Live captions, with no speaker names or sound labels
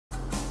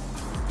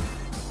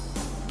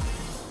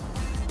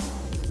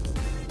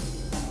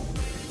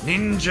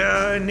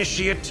Ninja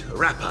Initiate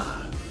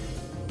Rappa.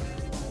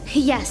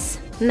 Yes,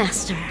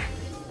 Master.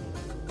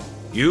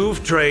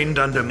 You've trained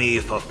under me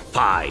for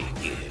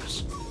 5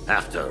 years.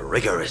 After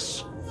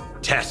rigorous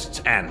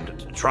tests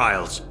and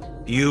trials,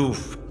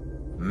 you've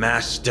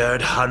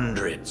mastered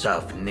hundreds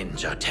of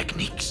ninja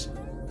techniques.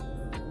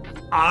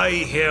 I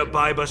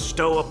hereby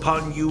bestow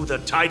upon you the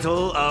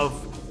title of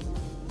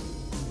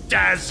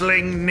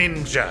Dazzling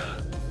Ninja,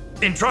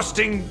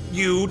 entrusting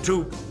you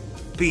to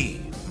be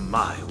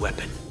my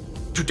weapon,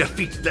 to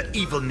defeat the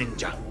evil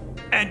ninja,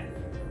 and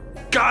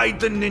guide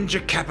the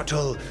ninja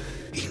capital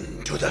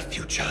into the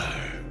future.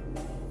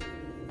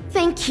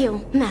 Thank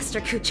you, Master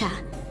Kucha.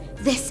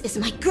 This is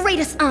my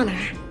greatest honor.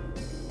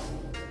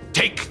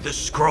 Take the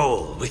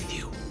scroll with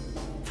you,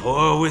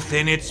 for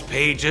within its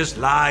pages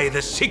lie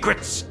the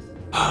secrets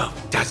of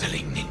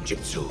dazzling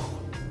ninjutsu.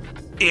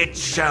 It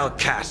shall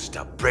cast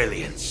a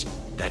brilliance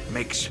that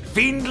makes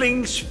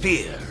fiendlings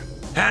fear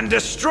and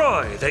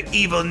destroy the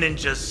evil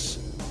ninja's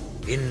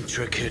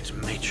intricate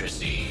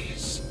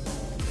matrices.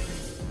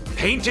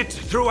 Paint it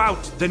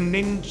throughout the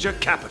ninja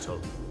capital.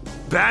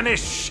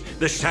 Banish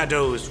the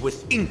shadows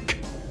with ink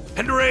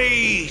and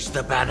raise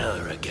the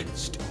banner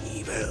against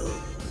evil.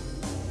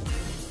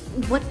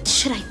 What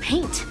should I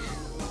paint?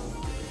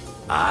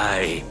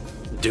 I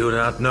do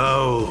not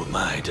know,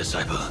 my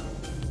disciple.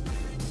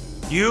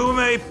 You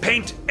may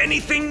paint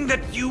anything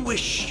that you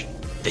wish.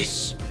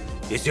 This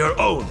is your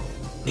own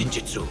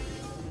ninjutsu.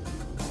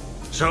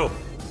 So,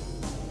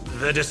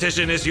 the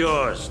decision is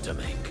yours to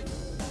make.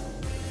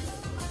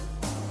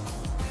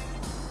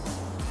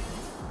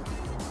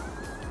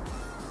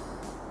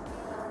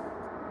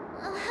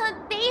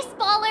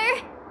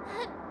 Baseballer!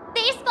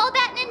 Baseball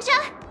bat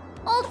ninja!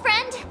 Old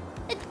friend!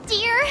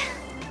 Dear!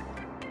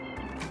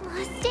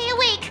 Stay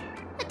awake!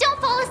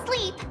 Don't fall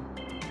asleep!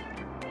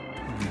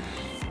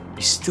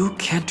 We still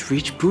can't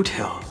reach Boot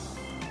Hill.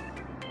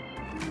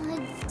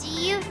 Do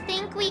you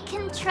think we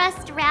can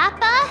trust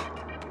Rappa?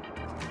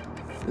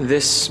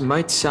 This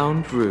might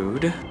sound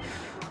rude,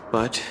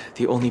 but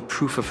the only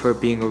proof of her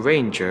being a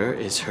ranger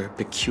is her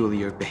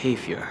peculiar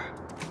behavior.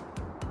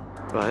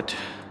 But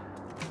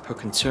her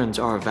concerns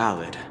are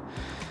valid.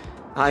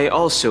 I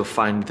also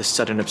find the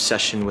sudden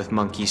obsession with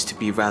monkeys to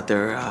be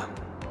rather,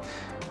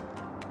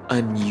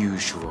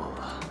 unusual.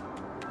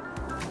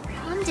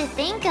 Come to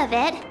think of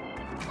it,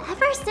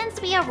 ever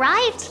since we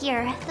arrived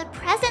here, the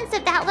presence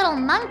of that little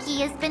monkey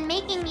has been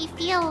making me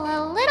feel a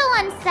little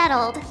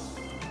unsettled.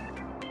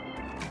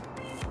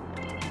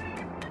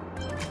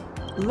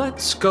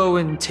 Let's go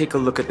and take a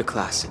look at the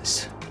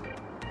classes,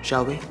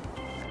 shall we?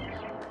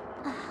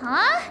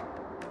 Huh?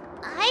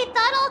 I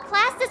thought all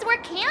classes were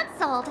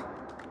cancelled.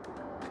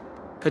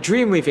 A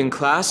Dreamweaving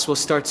class will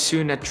start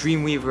soon at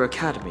Dreamweaver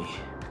Academy.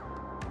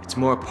 It's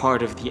more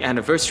part of the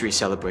anniversary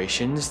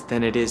celebrations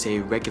than it is a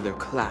regular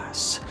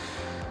class.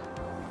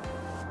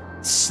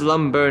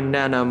 Slumber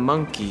Nana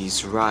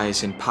Monkey's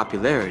rise in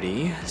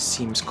popularity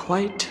seems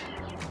quite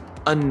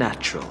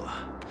unnatural.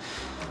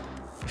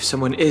 If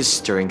someone is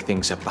stirring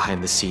things up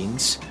behind the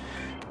scenes,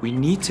 we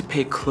need to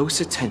pay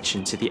close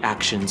attention to the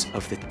actions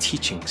of the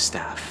teaching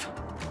staff.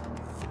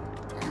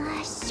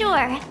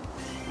 Sure.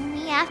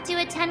 We have to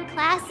attend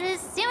classes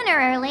sooner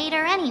or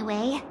later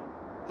anyway.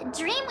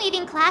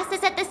 Dreamweaving class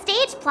is at the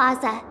Stage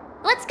Plaza.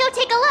 Let's go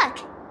take a look.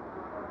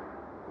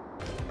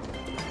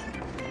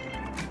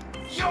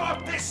 You're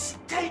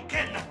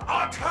mistaken!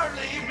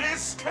 Utterly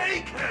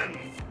mistaken!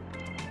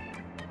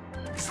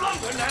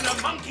 Slumber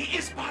Nana Monkey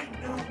is by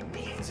no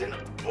means an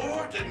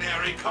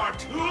ordinary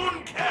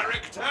cartoon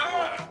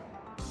character!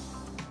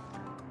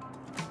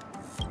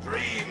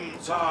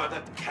 Dreams are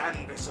the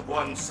canvas of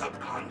one's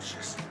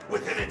subconscious.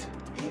 Within it,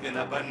 even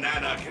a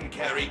banana can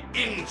carry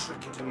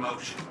intricate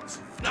emotions.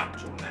 Not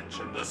to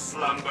mention the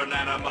Slumber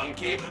Nana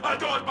Monkey,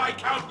 adored by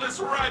countless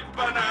ripe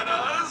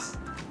bananas!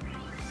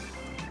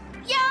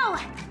 Yo!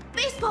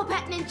 Baseball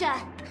bat ninja!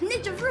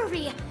 Ninja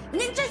Ruri!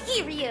 Ninja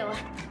Hiryu!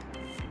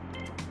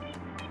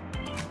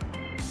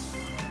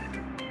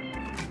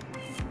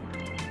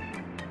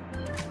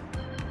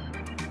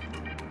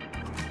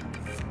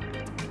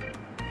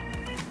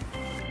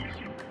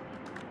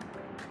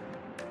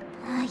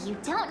 You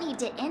don't need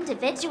to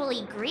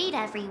individually greet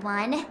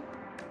everyone.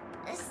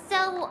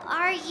 So,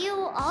 are you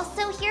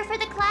also here for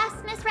the class,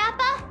 Miss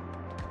Rappa?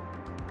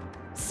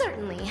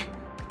 Certainly.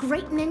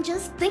 Great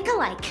ninjas think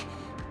alike.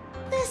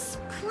 This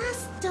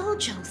class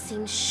dojo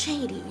seems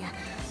shady.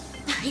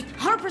 It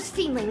harbors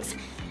feelings.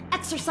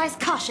 Exercise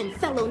caution,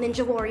 fellow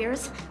ninja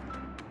warriors.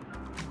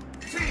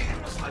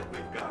 Seems like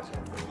we've got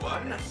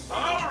everyone.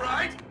 All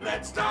right,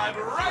 let's dive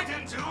right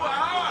into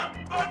our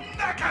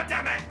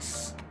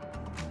academics.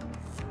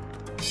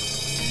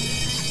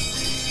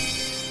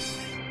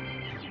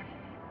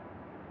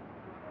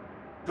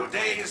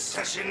 Today's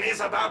session is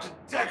about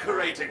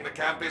decorating the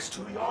campus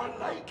to your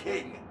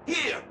liking.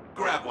 Here,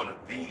 grab one of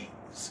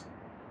these.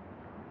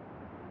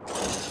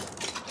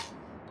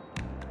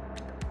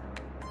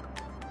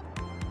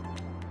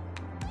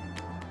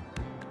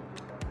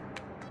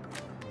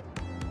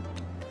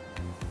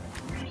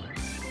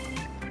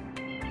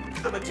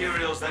 The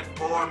materials that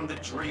form the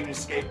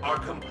dreamscape are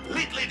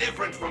completely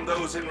different from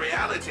those in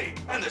reality,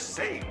 and the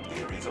same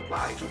theories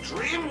apply to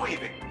dream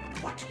weaving.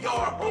 What you're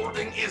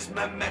holding is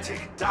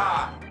memetic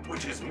dye,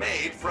 which is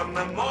made from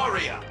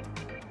memoria.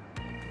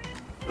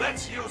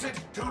 Let's use it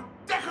to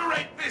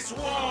decorate this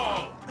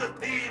wall. The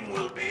theme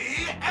will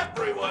be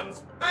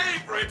everyone's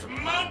favorite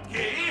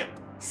monkey,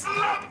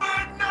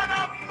 Slumber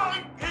Nana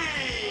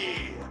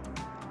Monkey!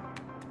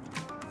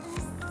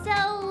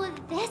 So,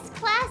 this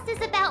class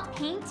is about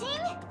painting?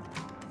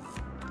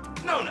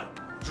 No.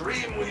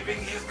 Dream weaving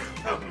is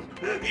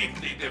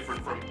completely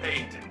different from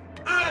painting.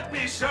 Let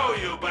me show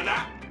you,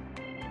 Bana.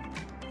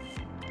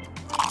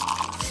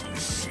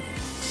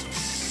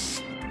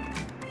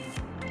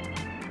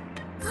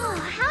 Oh,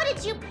 how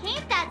did you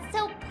paint that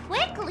so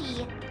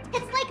quickly?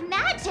 It's like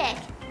magic!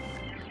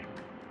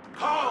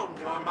 Calm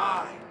your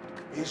mind.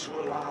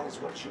 Visualize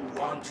what you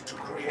want to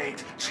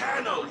create.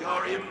 Channel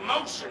your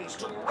emotions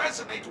to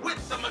resonate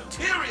with the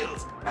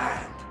materials.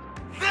 And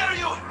there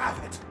you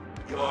have it.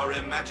 Your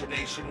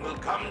imagination will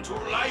come to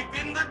life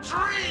in the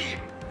dream.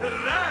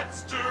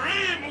 That's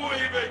dream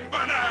weaving,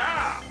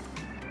 Bana!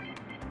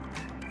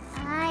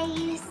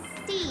 I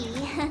see.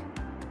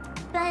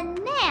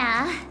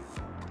 Banana.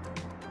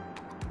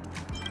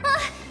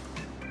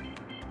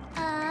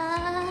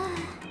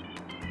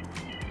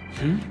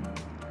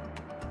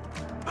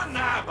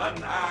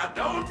 Bana,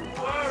 don't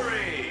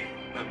worry.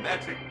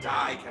 Memetic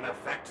dye can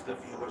affect the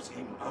viewer's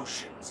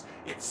emotions.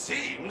 It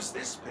seems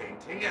this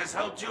painting has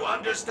helped you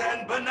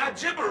understand Bana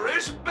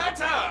gibberish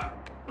better.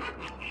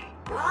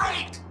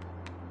 Great!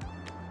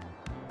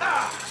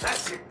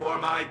 That's it for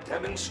my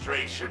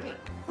demonstration.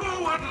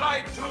 Who would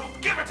like to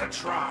give it a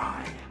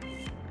try?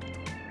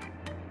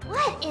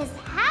 What is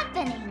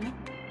happening?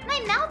 My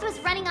mouth was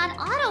running on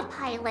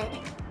autopilot.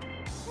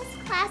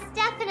 This class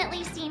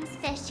definitely seems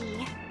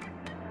fishy.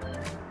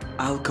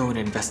 I'll go and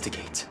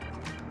investigate.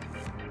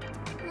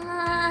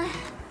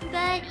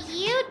 But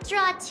you'd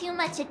draw too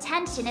much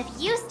attention if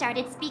you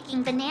started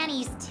speaking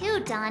Bananese too,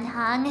 Don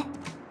Hung.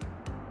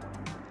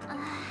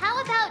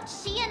 How about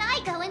she and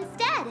I go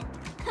instead?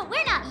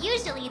 We're not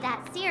usually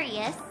that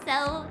serious,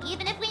 so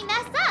even if we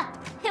mess up,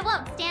 it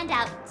won't stand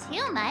out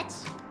too much.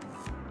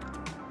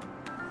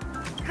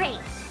 Great,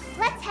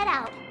 let's head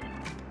out.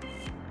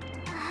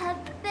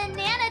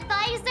 Banana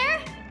Advisor?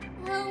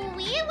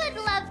 We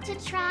would love to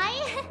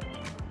try.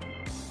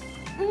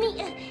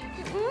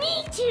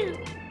 Me too.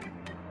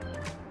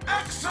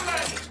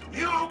 Excellent!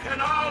 You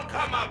can all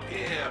come up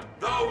here.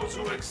 Those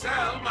who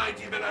excel might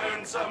even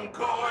earn some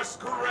course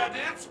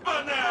credits,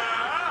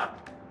 Bana!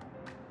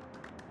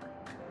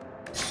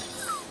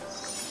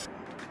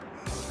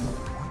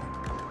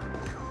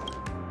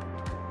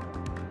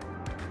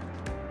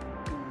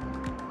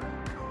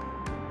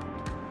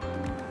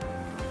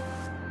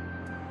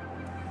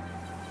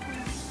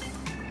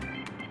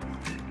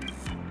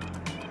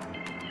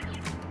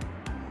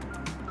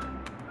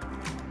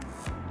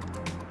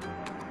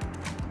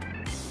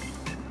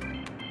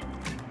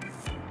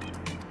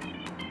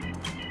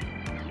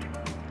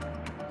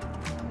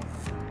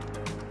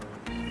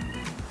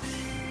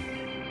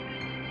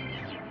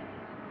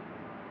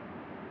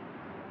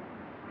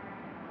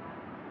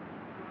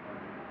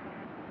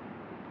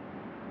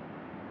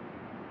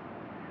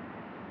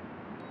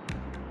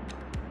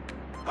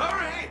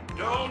 Hurry!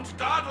 Don't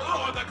dawdle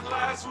or the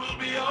class will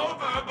be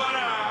over,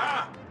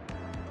 Bana!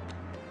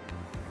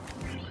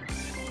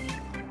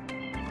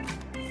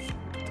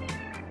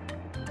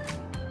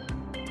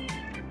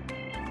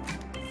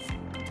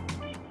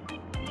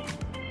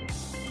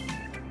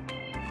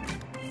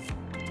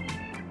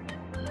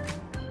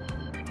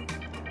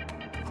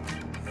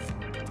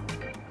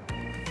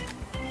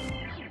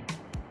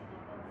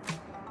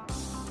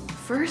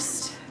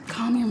 First,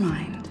 calm your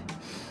mind.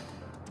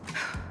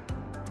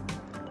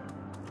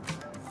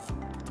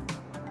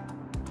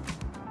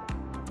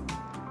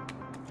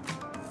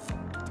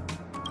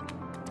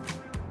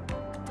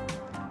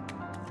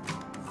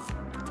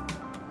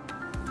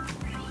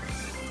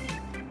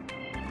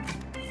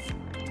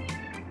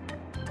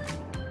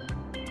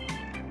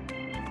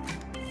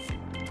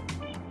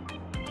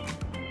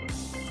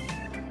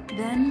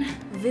 Then,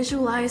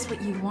 visualize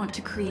what you want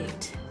to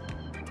create.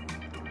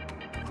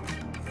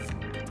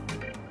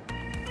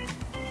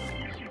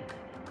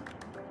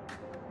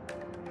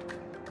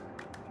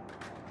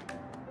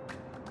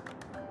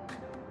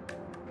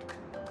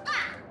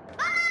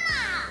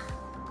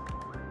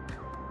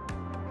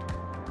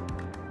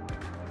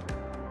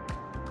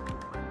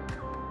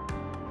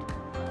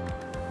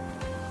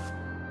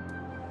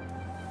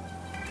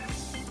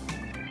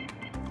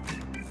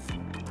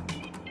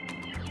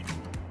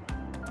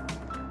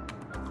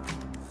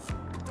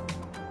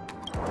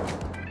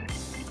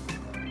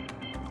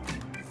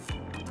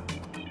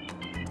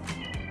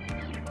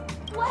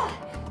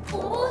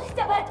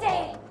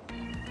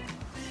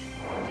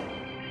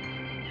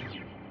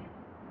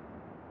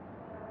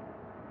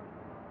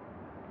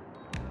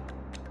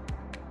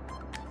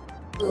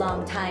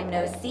 Long time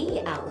no see,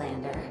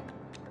 Outlander.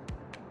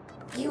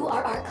 You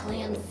are our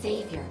clan's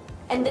savior,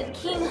 and the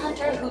king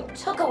hunter who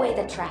took away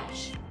the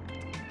trash.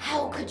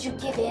 How could you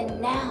give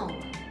in now?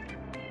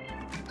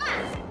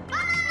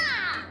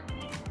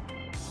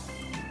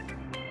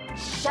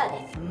 Shut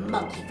it,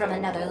 monkey from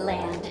another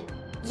land.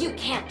 You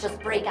can't just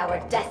break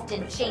our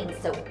destined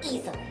chains so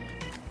easily.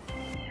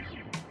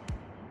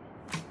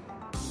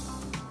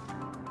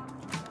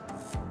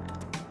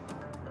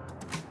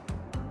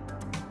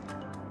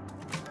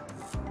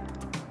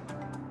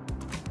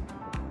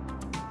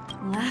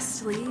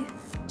 Lastly,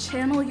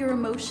 channel your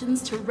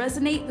emotions to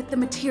resonate with the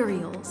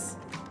materials.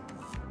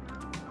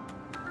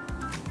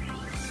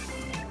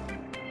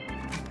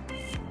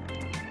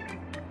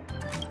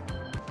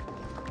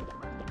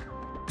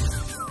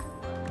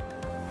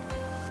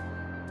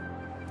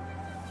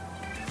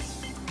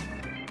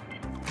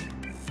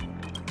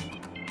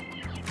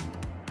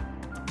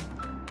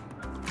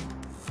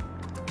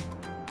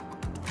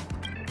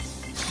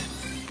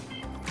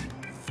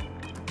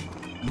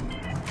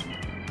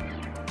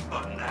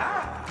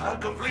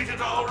 Completed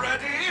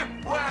already?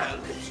 Well,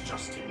 it's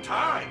just in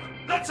time.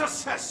 Let's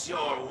assess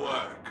your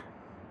work.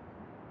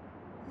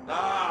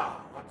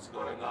 What's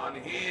going on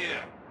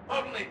here?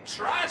 Only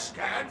trash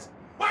cans?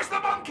 Where's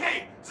the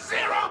monkey?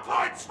 0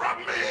 points from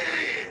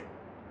me!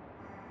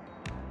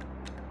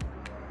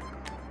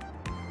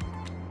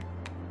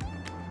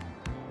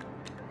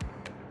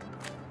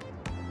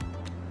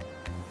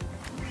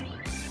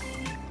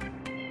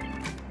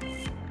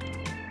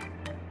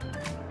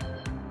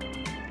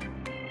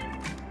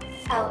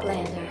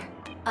 Outlander,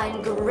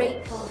 I'm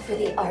grateful for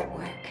the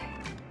artwork.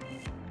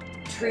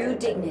 True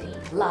dignity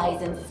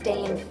lies in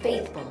staying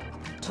faithful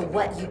to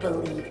what you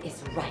believe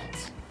is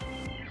right.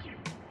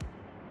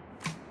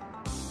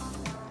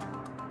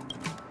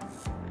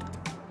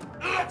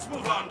 Let's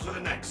move on to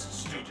the next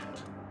student.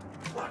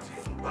 What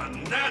in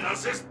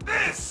bananas is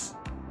this?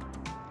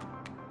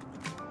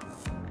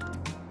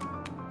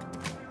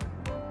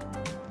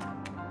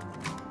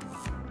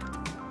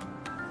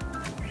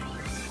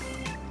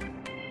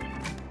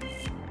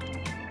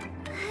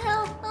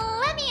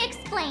 Let me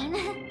explain.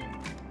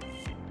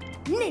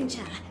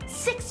 Ninja,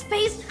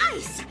 6-phased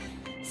ice!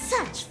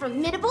 Such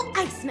formidable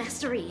ice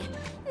mastery!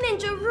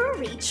 Ninja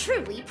Ruri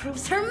truly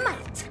proves her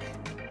might!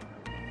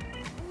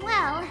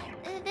 Well,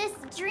 this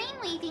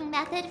dream-weaving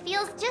method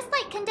feels just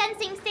like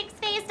condensing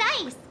 6-phased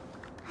ice.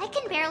 I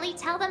can barely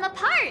tell them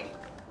apart.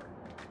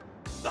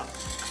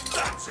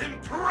 That's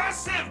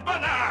impressive,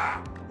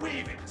 Bana!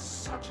 Weaving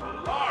such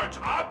a large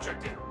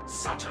object in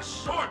such a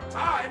short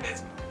time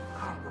is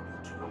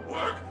comparable to the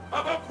work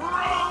of a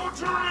pro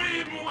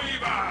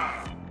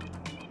dreamweaver!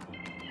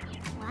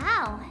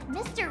 Wow,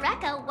 Mr.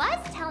 Rekka was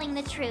telling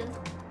the truth.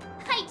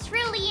 I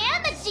truly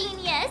am a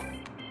genius!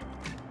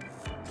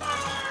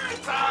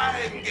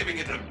 I'm giving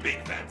it a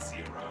big fat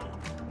 0.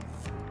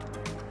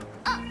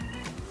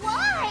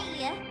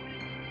 Why?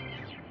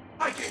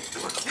 I gave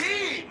to a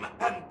team,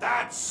 and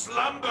that's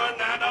Slumber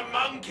Nana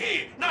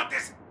Monkey, not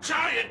this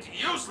giant,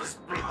 useless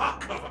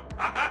block of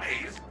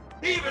eyes.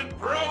 Even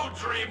pro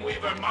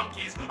Dreamweaver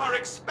monkeys are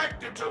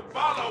expected to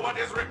follow what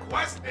is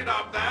requested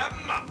of them.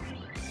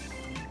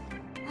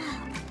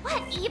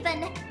 What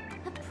even?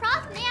 The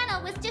Prof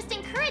Nana was just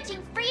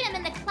encouraging freedom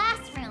in the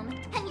classroom,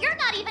 and you're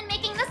not even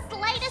making the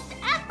slightest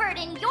effort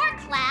in your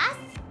class.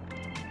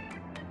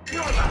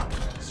 You're not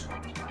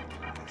from my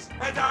class,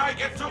 and I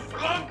get to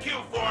flunk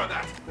you for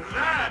that.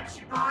 That's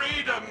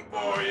freedom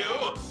for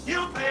you.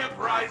 You pay a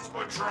price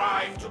for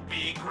trying to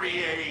be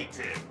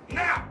creative.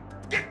 Now,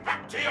 get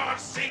back to your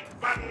seat,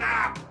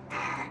 Bana.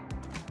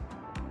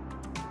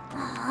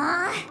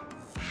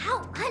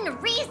 How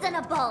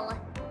unreasonable!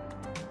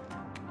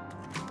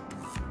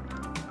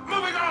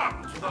 Moving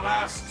on to the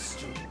last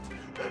student.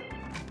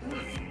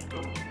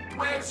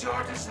 Where's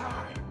your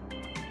design?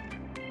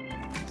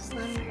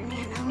 Slumber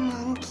Nana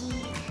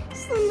Monkey.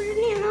 Slumber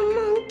Nana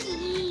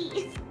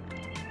Monkey.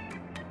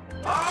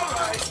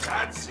 Alright,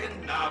 that's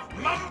enough.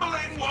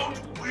 Mumbling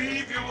won't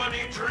weave you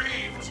any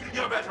dreams.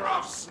 You're better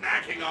off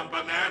snacking on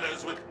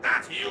bananas with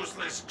that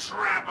useless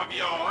trap of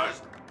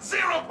yours.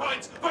 0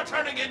 points for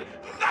turning in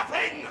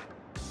nothing!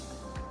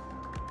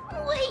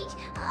 Wait,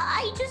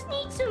 I just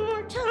need some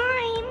more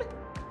time.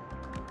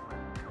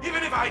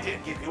 Even if I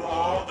did give you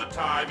all the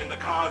time in the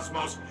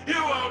cosmos,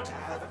 you won't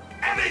have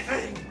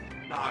anything!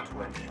 Not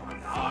when you're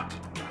not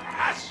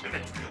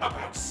passionate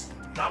about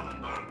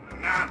Slumber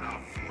Nana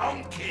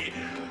Monkey.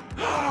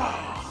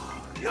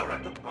 You're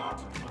at the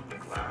bottom of the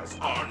class,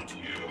 aren't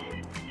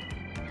you?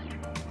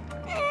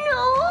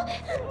 No,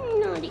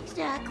 not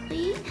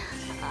exactly.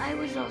 I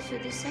was also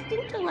the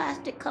second to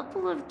last a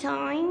couple of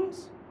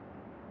times.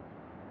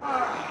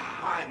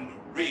 I'm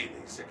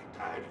really sick and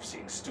tired of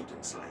seeing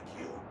students like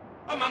you.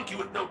 A monkey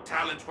with no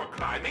talent for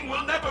climbing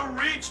will never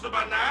reach the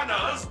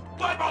bananas.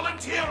 Why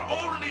volunteer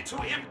only to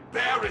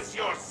embarrass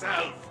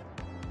yourself?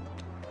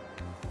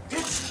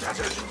 It's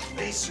better to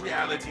face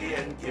reality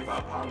and give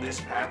up on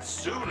this path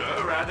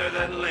sooner rather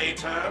than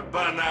later,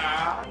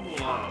 Banana.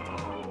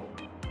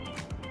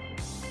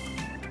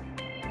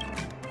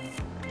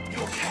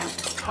 You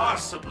can't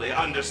possibly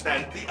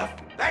understand the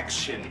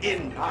affection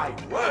in my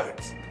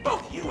words.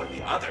 Both you and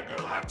the other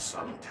girl have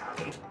some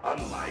talent.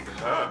 Unlike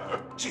her,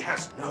 she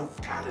has no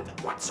talent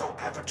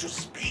whatsoever to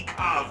speak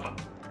of.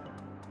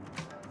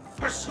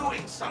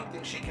 Pursuing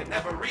something she can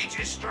never reach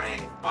is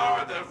straying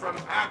farther from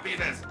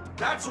happiness.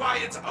 That's why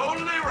it's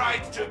only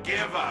right to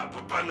give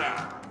up,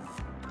 Banana.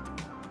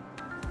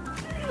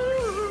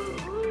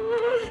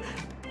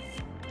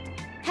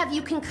 Have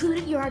you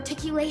concluded your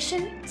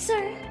articulation,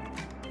 sir?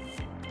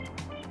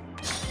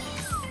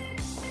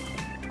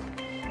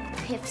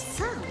 If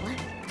so,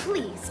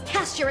 please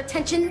cast your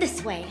attention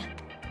this way.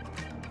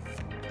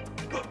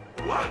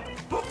 What?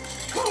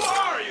 Who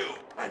are you?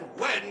 And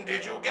when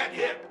did you get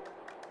here?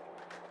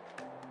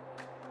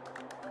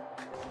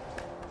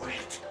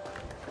 Wait,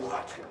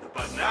 what in the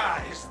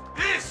banana is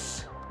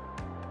this?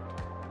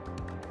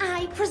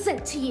 I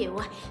present to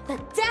you the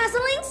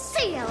dazzling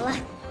seal.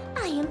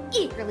 I am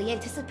eagerly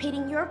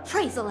anticipating your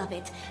appraisal of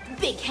it,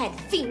 big head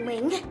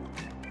fiendling. Peel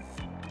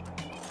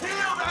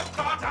that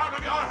thought out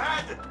of your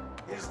head!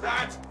 Is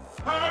that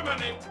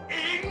permanent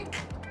ink?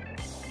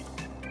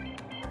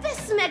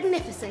 This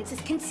magnificence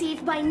is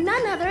conceived by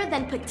none other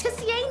than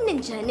Patissier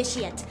Ninja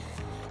Initiate.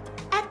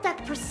 At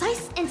that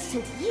precise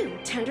instant you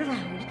turned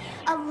around,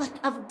 a look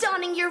of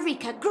dawning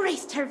eureka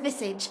graced her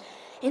visage.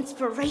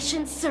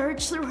 Inspiration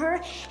surged through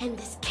her, and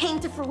this came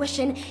to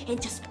fruition in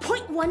just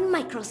 0.1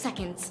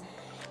 microseconds.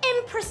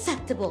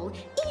 Imperceptible,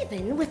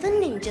 even with a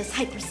ninja's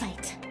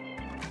hypersight.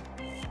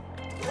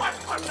 What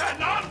the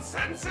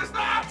nonsense is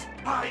that?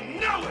 I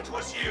know it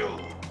was you!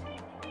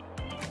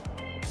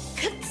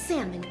 Cooked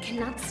salmon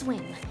cannot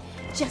swim,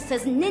 just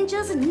as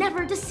ninjas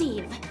never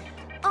deceive.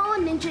 All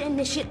Ninja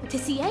Initiate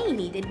Patissier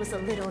needed was a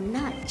little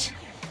nudge.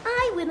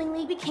 I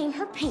willingly became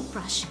her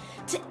paintbrush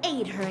to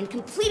aid her in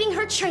completing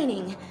her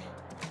training.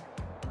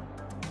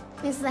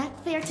 Is that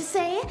fair to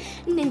say,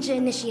 Ninja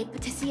Initiate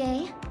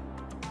Patissier?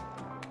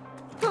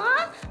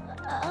 Huh?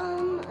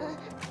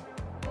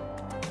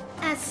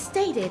 As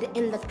stated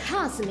in the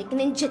cosmic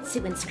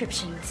ninjutsu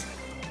inscriptions,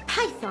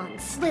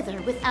 pythons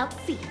slither without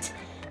feet,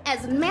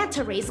 as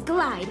manta rays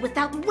glide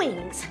without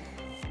wings.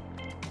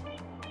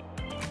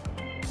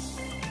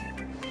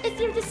 If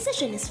your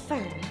decision is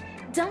firm,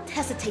 don't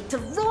hesitate to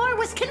roar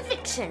with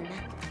conviction.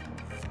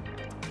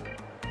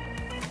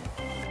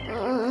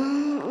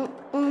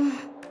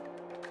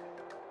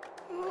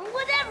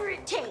 Whatever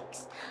it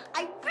takes.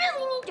 I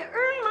really need to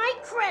earn my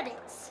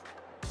credits.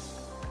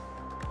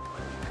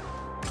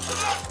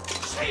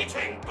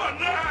 Cheating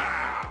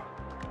banana!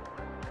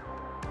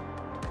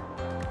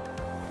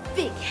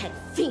 Big head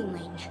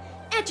fiendling.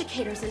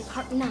 Educators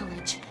impart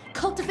knowledge,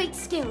 cultivate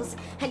skills,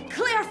 and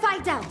clarify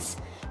doubts.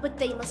 But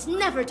they must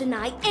never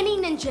deny any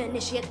ninja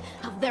initiate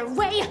of their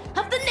way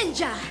of the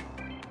ninja!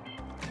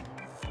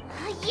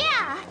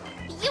 Yeah,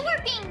 you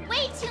were being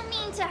way too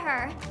mean to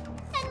her.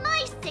 And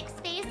my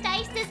six-faced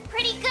ice is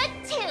pretty good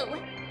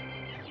too.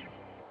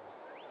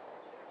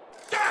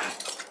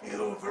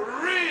 You've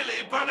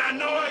really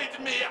bananoid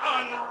me,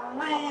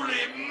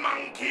 unruly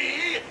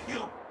monkey!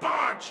 You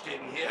barged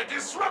in here,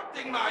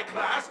 disrupting my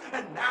class,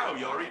 and now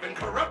you're even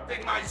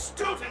corrupting my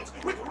students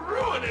with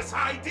ruinous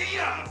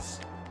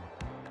ideas!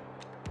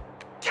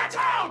 Get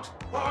out,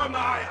 or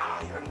my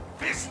iron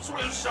fists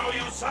will show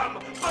you some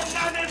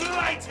banana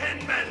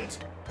enlightenment!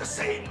 The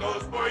same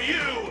goes for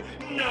you,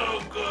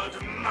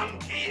 no-good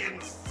monkey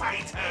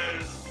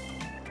inciters!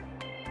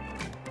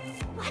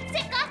 What's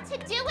it got to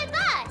do with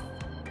us?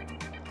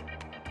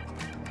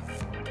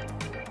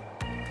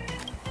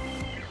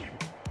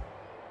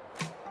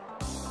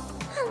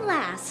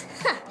 Alas,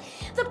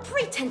 the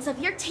pretense of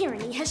your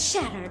tyranny has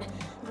shattered.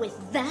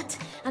 With that,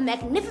 a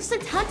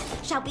magnificent hunt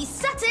shall be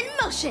set in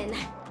motion.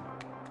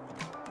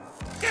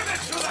 Give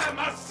it to them,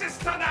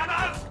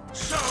 assistananas!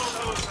 Show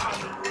those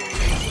unruly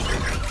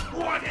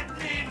what it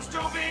means to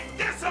be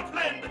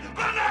disciplined,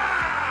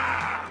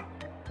 banana!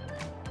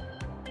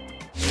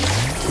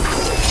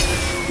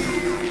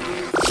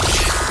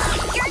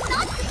 You're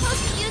not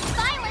supposed to use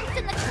violence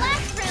in the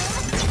classroom!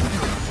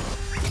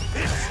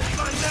 It's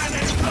banana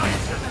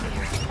enlightenment!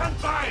 And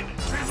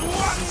violence is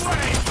one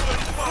way to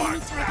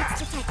enforce that!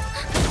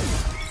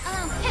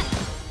 Targets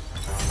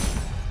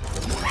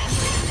detected.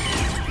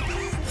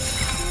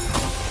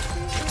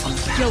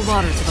 Still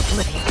waters of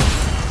oblivion.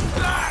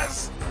 Glass!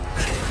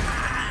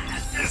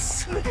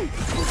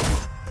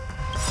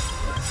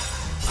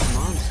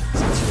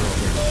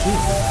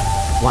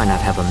 Why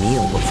not have a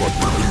meal before you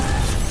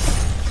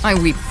eat? I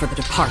weep for the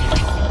departed.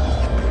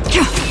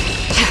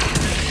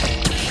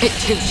 It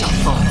too shall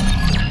fall.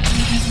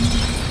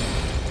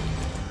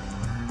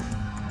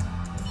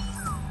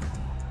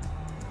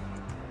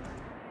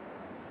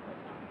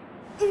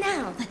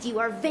 Now that you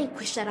are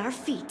vanquished at our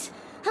feet,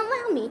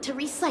 allow me to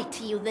recite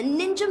to you the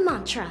ninja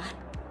mantra.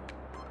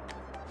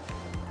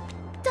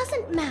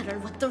 Doesn't matter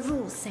what the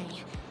rules say.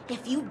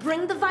 If you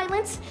bring the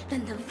violence,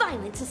 then the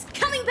violence is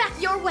coming back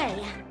your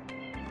way.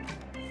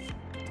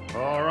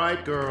 All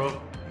right,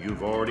 girl.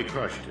 You've already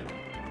crushed it.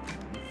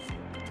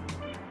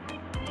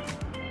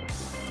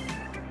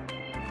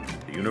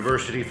 The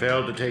university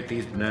failed to take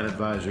these banana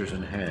advisors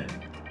in hand.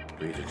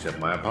 Please accept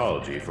my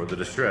apology for the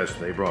distress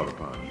they brought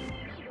upon you.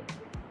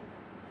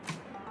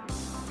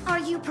 Are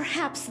you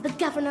perhaps the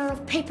governor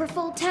of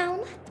Paperfold Town?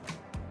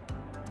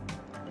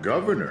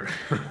 Governor?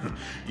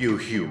 You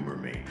humor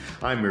me.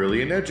 I'm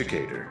merely an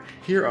educator.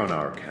 Here on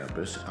our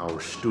campus,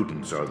 our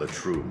students are the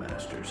true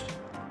masters.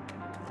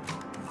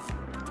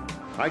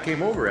 I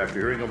came over after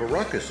hearing of a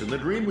ruckus in the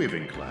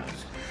dreamweaving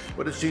class,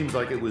 but it seems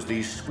like it was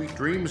the Sweet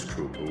Dreams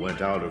troupe who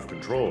went out of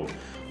control.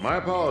 My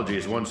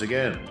apologies once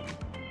again.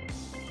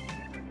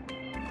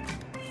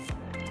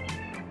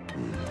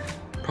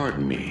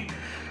 Pardon me,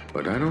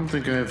 but I don't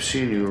think I've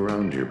seen you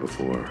around here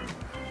before.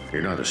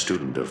 You're not a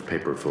student of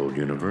Paperfold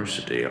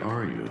University,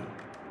 are you?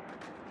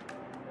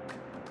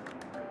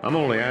 I'm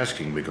only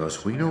asking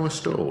because we know a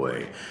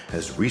stowaway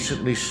has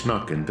recently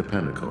snuck into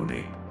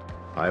Penacony.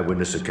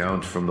 Eyewitness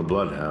accounts from the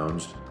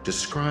Bloodhounds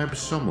describe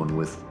someone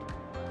with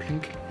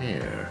pink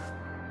hair,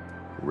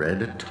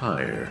 red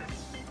attire,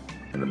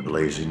 and a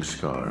blazing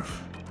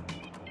scarf.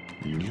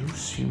 You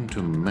seem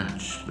to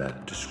match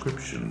that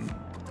description.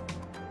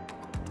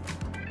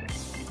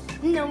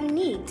 No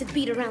need to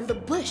beat around the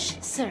bush,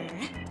 sir.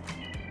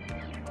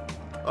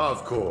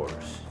 Of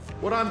course.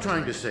 What I'm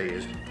trying to say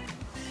is,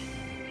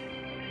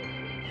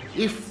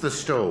 if the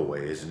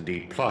stowaway is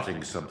indeed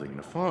plotting something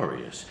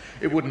nefarious,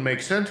 it wouldn't make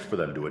sense for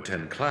them to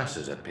attend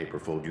classes at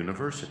Paperfold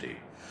University.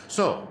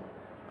 So,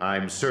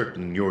 I'm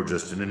certain you're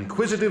just an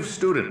inquisitive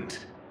student.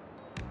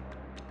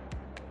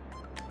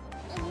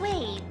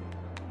 Wait,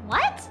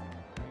 what?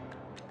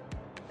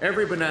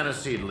 Every banana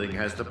seedling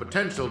has the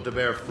potential to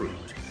bear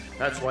fruit.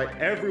 That's why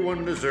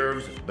everyone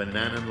deserves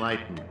banana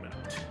enlightenment.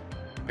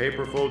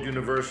 Paperfold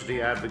University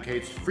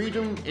advocates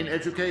freedom in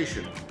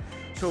education,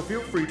 so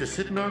feel free to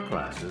sit in our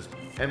classes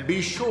and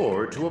be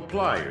sure to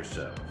apply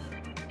yourself.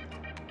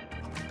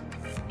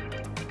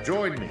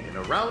 Join me in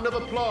a round of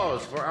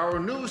applause for our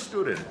new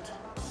student.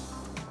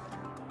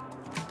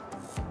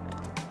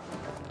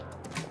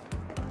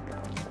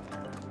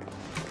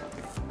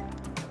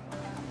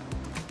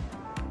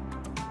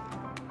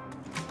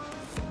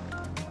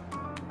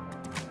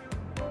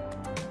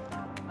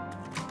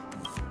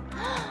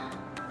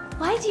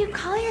 Why do you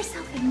call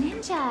yourself a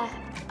ninja?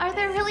 Are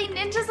there really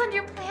ninjas on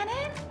your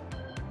planet?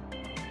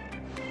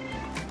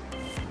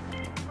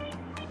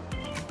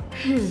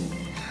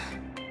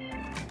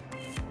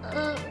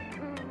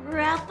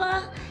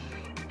 Rappa?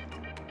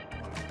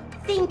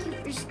 Thank you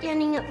for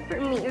standing up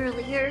for me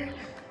earlier.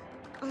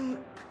 Could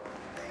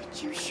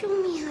you show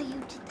me how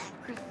you did that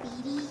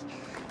graffiti?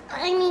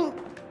 I mean,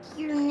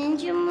 your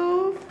ninja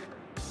move?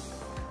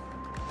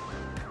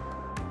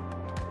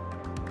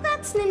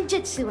 That's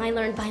ninjutsu I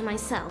learned by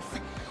myself.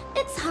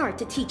 It's hard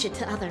to teach it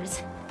to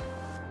others.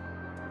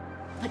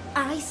 But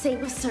I say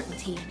with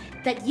certainty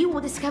that you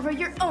will discover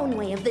your own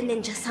way of the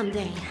ninja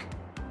someday.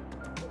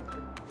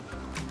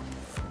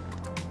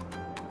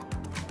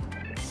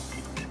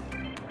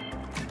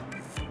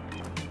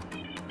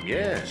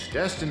 Yes,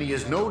 destiny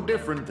is no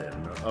different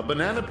than a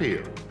banana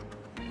peel.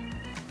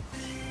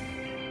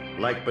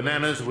 Like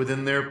bananas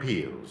within their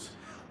peels,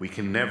 we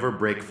can never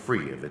break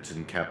free of its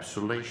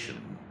encapsulation.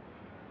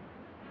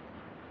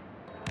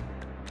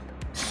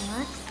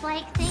 Looks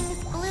like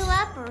things blew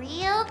up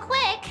real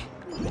quick.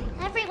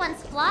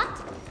 Everyone's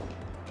flocked.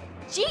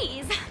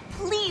 Jeez,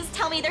 please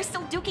tell me they're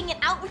still duking it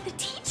out with the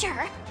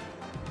teacher.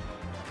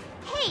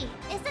 Hey,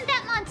 isn't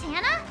that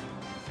Montana?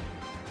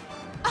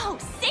 Oh,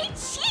 say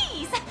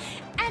cheese!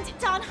 And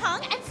Don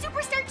Hung and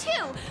Superstar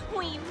 2,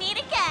 we meet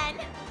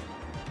again.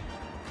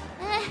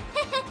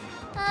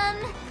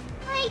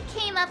 I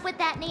came up with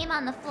that name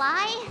on the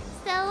fly,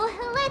 so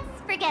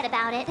let's forget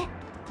about it.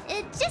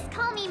 Just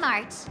call me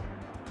March.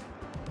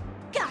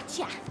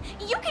 Gotcha.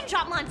 You can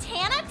drop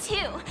Montana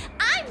too.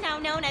 I'm now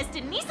known as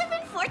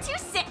Denisovan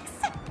 426.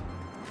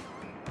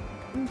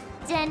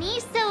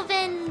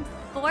 Denisovan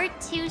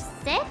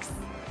 426?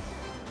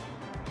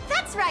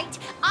 That's right.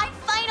 I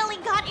finally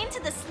got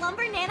into the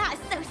Slumber Nana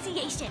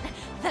Association,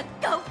 the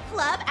GOAT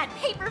Club at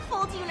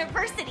Paperfold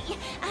University,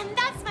 and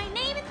that's my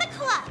name in the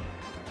club.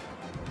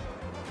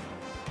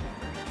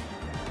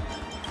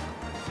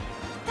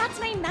 That's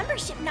my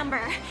membership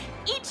number.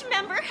 Each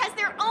member has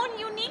their own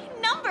unique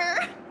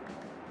number.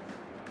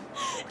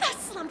 The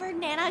Slumber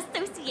Nana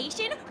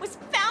Association was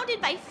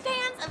founded by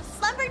fans of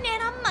Slumber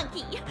Nana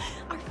Monkey.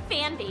 Our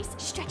fan base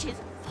stretches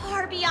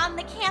far beyond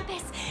the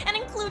campus and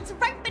includes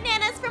ripe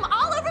bananas from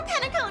all over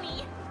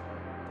Penacony.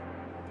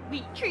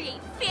 We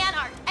create fan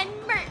art and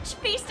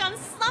merch based on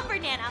Slumber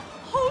Nana,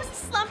 host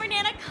Slumber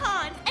Nana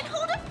cons, and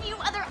hold a few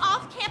other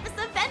off-campus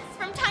events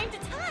from time to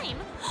time.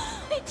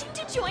 Itching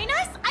to join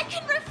us? I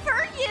can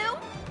refer you.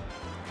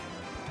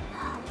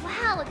 Oh,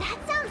 wow, that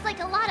sounds like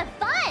a lot of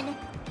fun.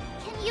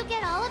 Can you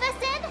get all of us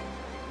in?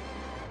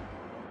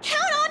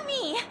 Count on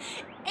me!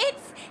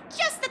 It's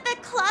just that the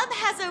club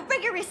has a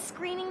rigorous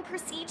screening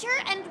procedure,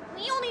 and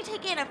we only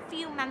take in a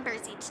few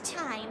members each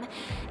time.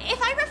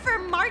 If I refer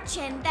March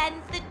in,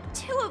 then the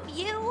two of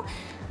you...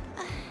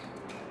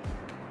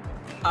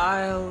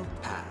 I'll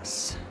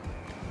pass.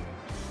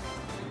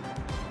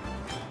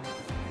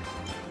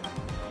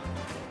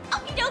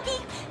 Okie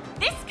dokie!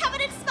 This covenant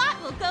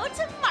we'll go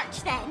to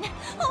March then.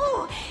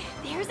 Oh,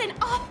 there's an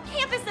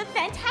off-campus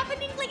event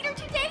happening later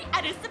today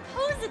at a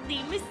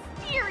supposedly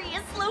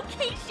mysterious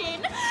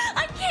location.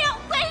 I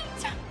can't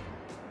wait!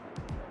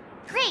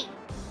 Great.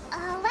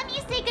 Let me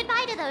say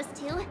goodbye to those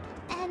two,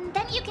 and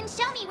then you can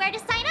show me where to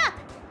sign up.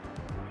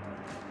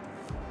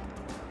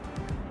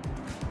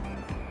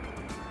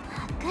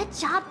 Good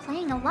job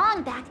playing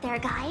along back there,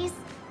 guys.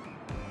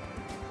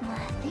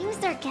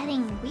 Things are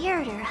getting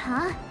weirder,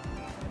 huh?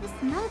 This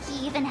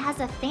monkey even has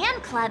a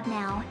fan club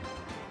now.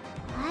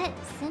 But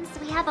since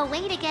we have a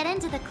way to get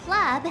into the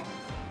club,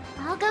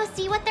 I'll go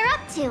see what they're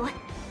up to.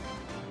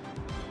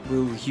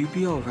 Will you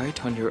be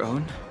alright on your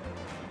own?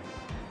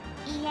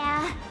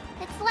 Yeah,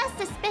 it's less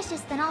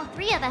suspicious than all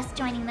three of us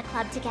joining the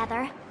club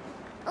together.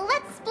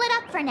 Let's split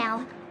up for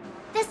now.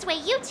 This way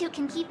you two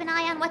can keep an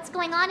eye on what's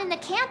going on in the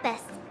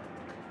campus.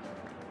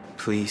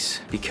 Please,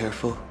 be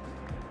careful.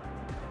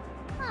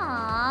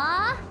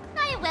 Aww,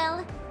 I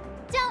will.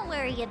 Don't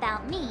worry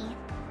about me.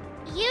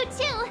 You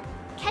too.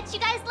 Catch you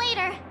guys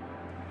later.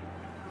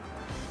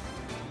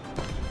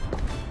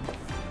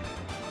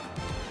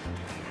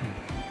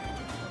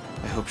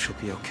 I hope she'll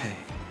be okay.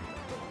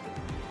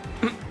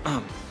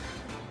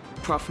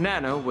 Prof.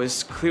 Nano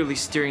was clearly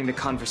steering the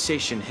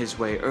conversation his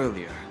way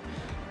earlier.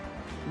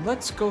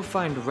 Let's go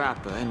find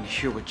Rappa and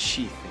hear what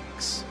she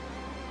thinks.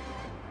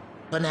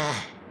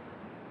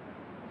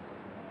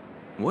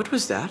 What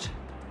was that?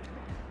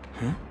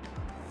 Huh?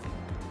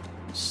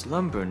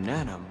 Slumber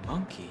Nana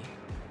Monkey?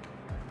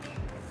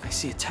 I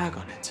see a tag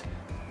on it.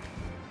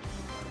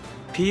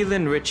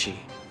 Peelin Ritchie,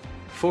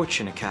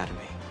 Fortune Academy.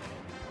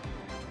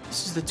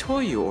 This is the toy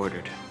you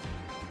ordered.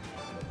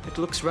 It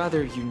looks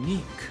rather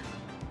unique.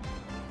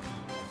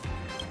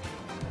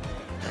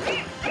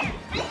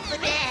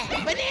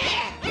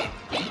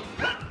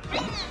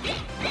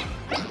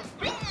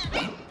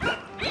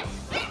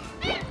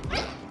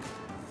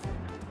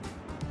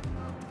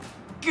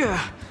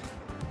 Gah!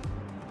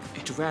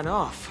 It ran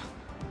off.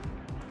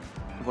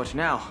 What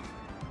now?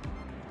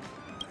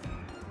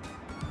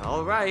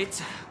 All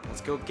right,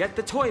 let's go get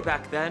the toy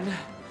back then.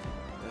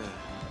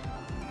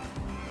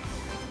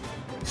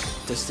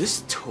 Does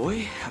this toy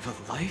have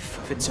a life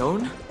of its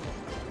own?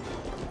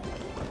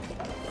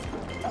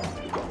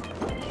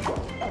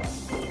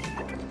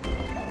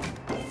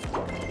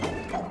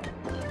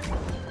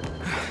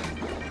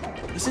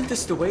 Isn't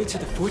this the way to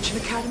the Fortune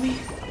Academy?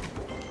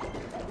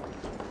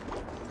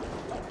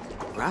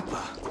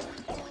 Rappa,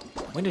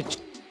 when did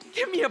you...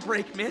 Give me a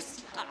break,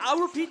 miss. I'll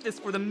repeat this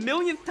for the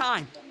millionth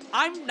time.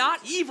 I'm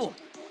not evil,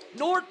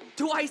 nor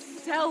do I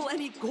sell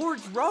any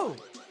Gorge Row.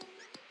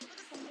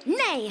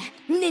 Nay,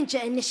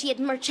 Ninja Initiate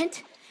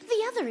Merchant.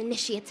 The other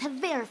initiates have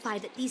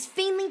verified that these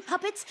Fiendling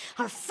puppets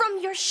are from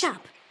your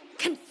shop.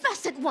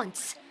 Confess at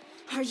once.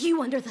 Are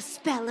you under the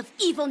spell of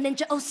evil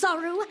Ninja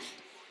Osaru?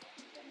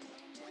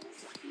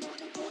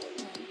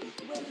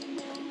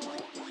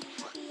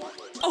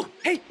 Oh,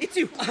 hey, it's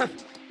you.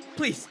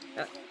 Please,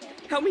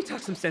 help me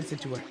talk some sense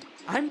into her.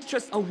 I'm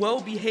just a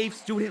well-behaved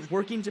student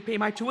working to pay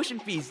my tuition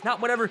fees,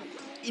 not whatever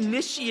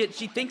initiate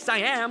she thinks I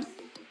am.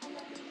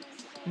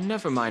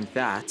 Never mind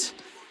that.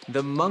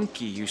 The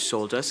monkey you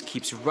sold us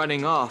keeps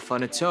running off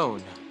on its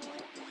own.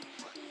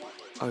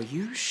 Are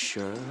you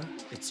sure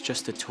it's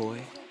just a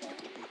toy?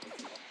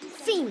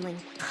 Fiendling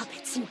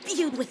puppets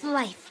imbued with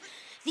life.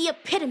 The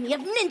epitome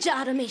of ninja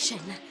automation.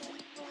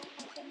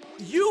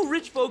 You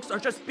rich folks are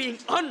just being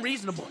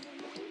unreasonable.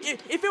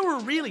 If it were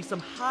really some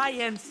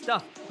high-end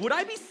stuff, would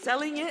I be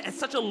selling it at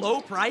such a low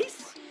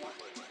price?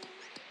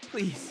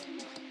 Please,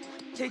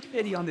 take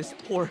pity on this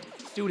poor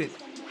student.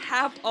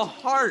 Have a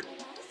heart.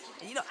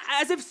 You know,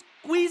 as if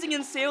squeezing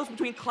in sales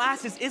between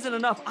classes isn't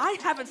enough. I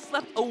haven't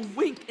slept a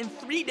wink in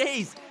 3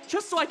 days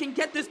just so I can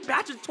get this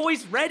batch of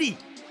toys ready.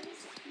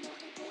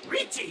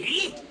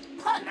 Richie?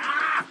 Hana!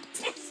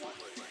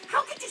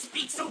 How could you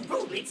speak so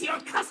rudely to your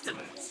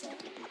customers?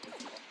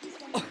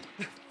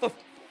 Oh,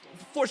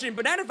 Fortune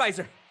Banana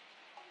Advisor.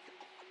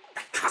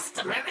 The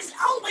customer is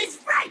always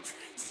right.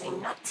 Did I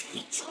not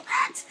teach you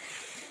that?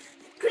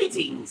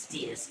 Greetings,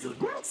 dear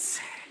students.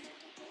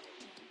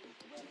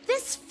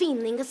 This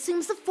Fiendling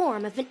assumes the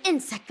form of an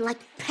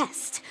insect-like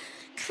pest.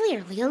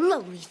 Clearly a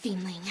lowly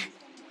Fiendling.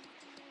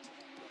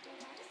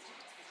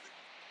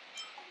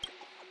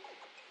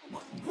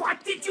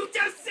 What did you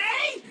just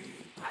say?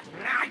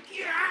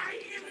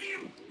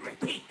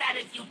 Repeat that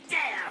if you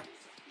dare.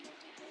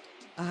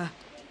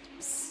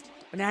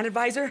 Banana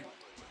Advisor?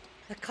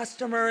 The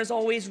customer is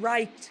always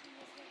right.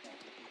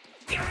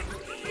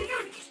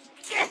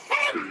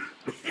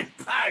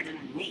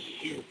 Pardon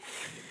me.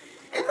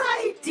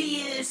 My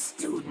dear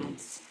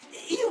students,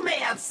 you may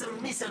have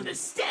some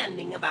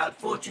misunderstanding about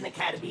Fortune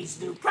Academy's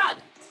new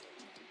product.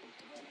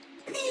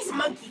 These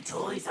monkey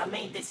toys are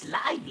made this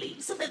lively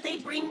so that they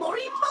bring more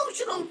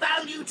emotional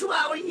value to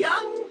our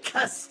young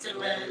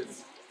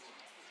customers.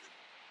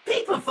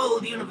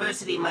 Paperfold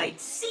University might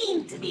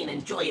seem to be an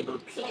enjoyable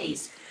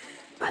place,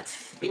 but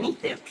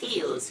beneath their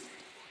peels,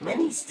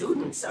 many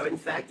students are in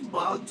fact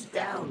bogged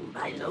down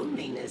by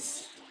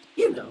loneliness.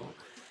 You know,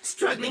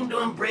 struggling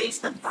to embrace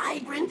the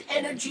vibrant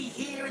energy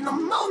here in the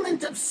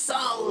moment of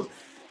soul,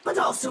 but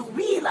also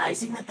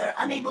realizing that they're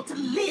unable to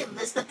live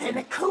as the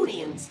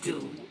Penaconians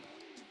do.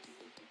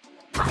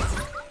 But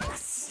the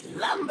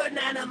Slumber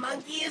Nana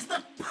Monkey is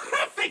the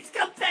perfect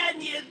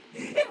companion!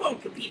 It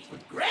won't compete for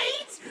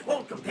grades,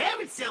 won't compare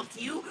itself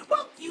to you,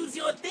 won't use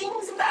your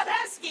things without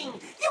asking.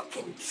 You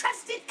can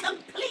trust it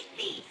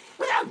completely,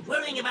 without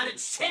worrying about it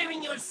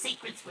sharing your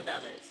secrets with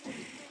others.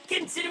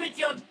 Consider it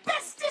your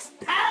bestest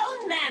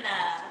pal,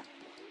 Nana!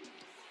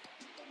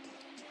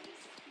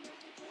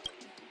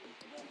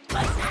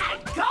 But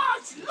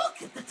gosh,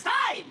 look at the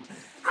time!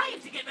 I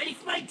have to get ready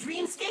for my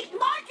Dreamscape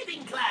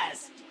marketing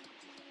class!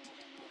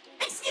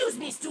 Excuse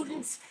me,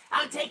 students.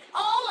 I'll take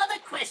all other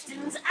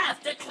questions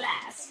after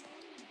class.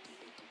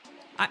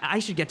 I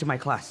should get to my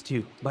class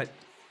too, but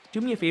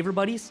do me a favor,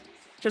 buddies.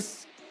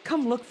 Just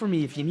come look for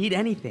me if you need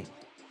anything.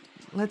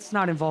 Let's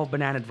not involve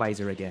Banana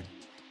Advisor again.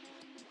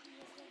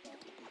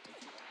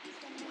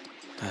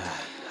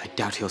 I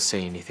doubt he'll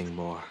say anything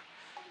more.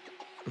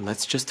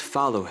 Let's just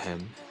follow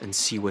him and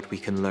see what we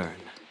can learn.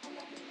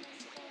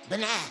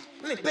 Banana!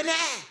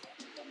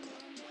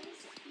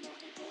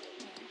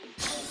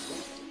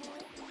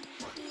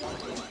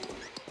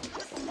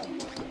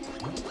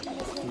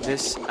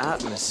 This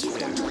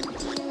atmosphere.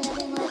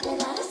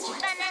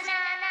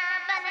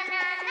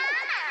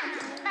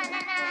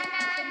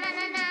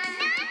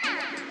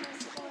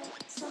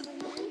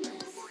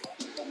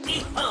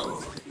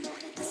 Behold,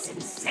 the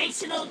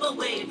sensational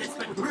wave that's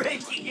been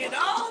raking in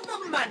all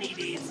the money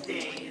these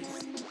days.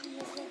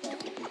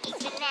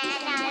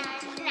 Bananas,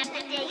 snap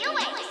the day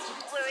away.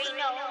 Worry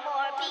no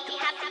more, be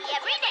happy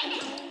every day.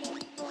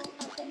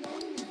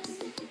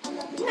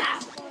 Now,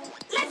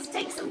 let's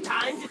take some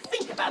time to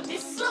think about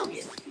this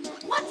slogan.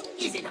 What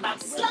is it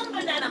about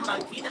Slumber Nana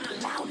Monkey that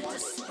allowed it to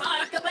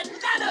spark a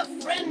banana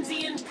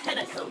frenzy in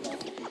Penacony?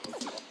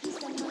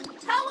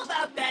 How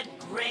about that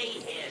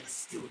gray-haired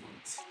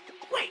student?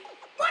 Wait,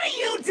 what are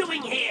you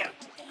doing here?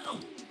 Oh,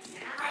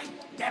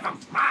 never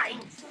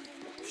mind.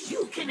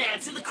 You can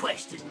answer the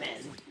question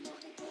then.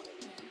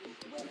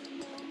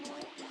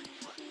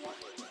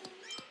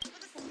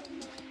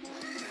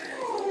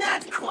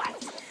 Not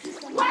quite.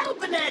 While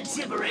banana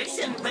gibberish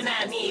and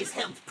bananese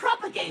helped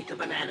propagate the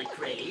banana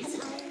craze,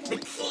 the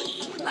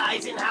key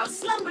lies in how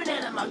Slumber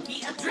Nana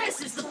Monkey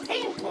addresses the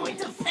pain point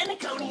of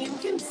Penaconian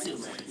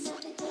consumers.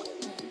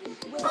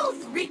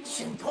 Both rich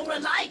and poor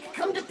alike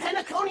come to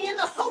Penacony in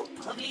the hope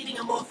of leading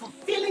a more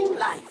fulfilling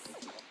life.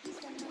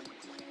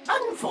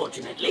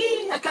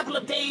 Unfortunately, a couple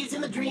of days in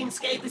the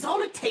dreamscape is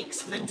all it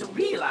takes for them to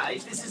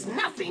realize this is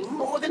nothing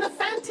more than a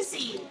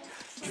fantasy.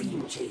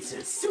 Dream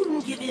chasers soon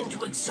give in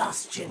to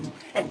exhaustion,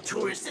 and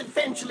tourists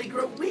eventually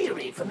grow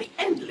weary from the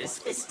endless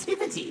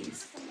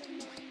festivities.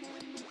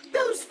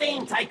 Those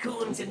famed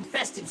tycoons and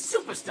festive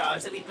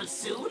superstars that we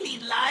pursue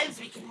lead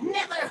lives we can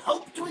never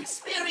hope to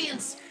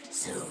experience.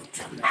 So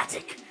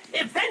dramatic,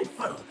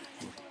 eventful,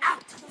 and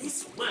out of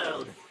this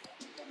world.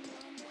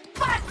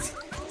 But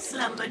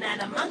Slumber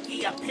Nana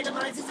Monkey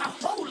epitomizes a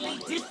wholly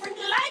different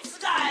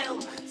lifestyle,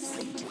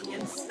 sleeping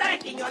and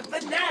snacking on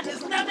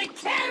bananas without a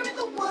care in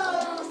the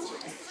world.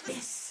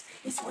 This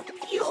is what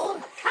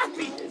pure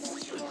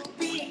happiness should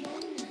be.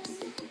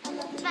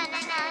 Banana,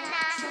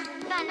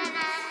 banana,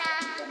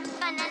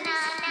 banana,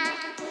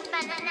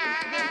 banana.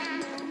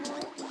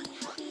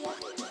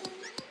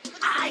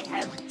 I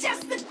have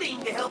just the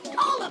thing to help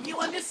all of you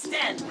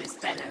understand this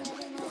better.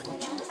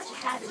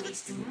 Academy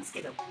students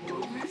get a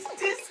bonus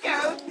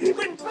discount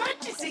when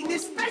purchasing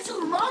this special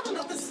model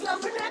of the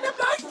Slumber Nana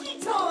Monkey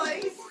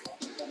toy.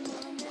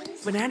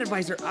 Banana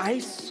Advisor, I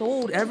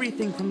sold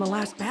everything from the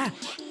last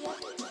batch.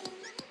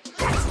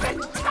 That's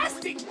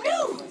fantastic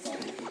news!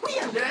 We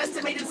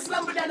underestimated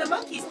Slumber Nana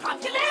Monkey's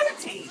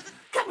popularity.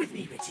 Come with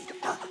me, Richie.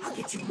 I'll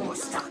get you more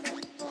stock.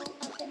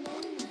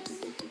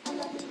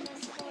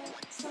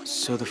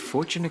 So the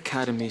Fortune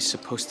Academy is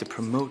supposed to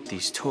promote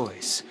these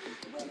toys.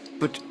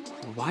 But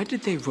why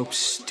did they rope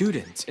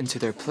students into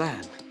their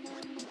plan?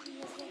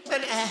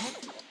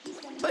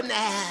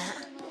 Banana.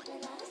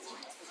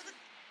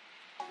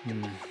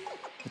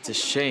 It's a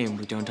shame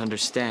we don't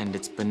understand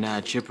its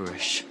banana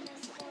gibberish.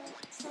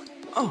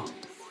 Oh,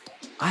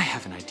 I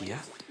have an idea.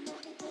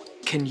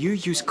 Can you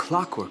use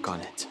Clockwork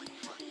on it?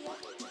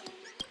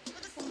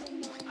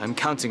 I'm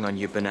counting on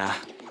you, Banana.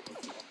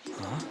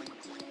 Huh?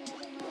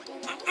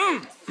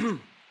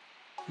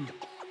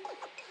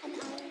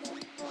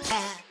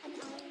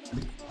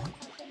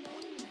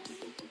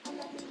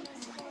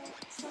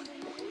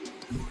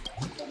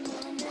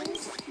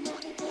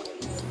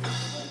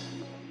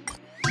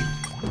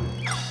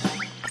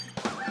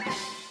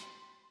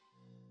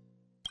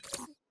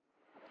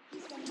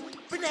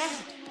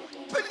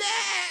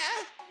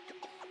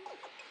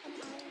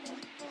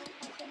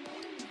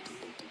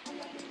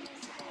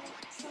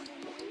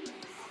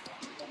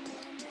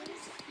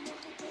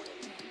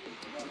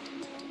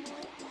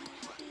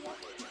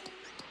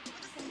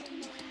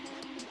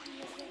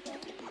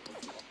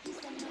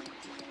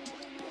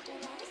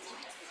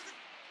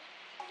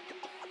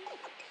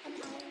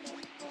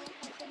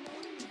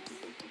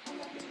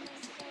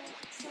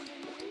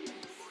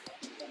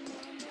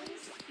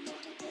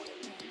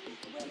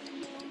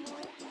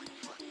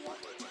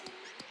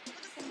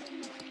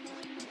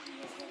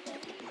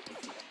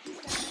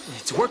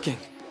 It's working.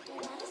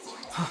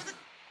 Huh.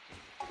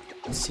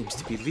 It seems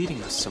to be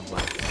leading us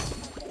somewhere.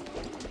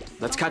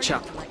 Let's catch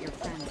up.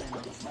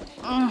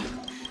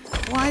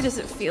 Why does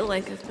it feel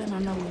like I've been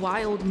on a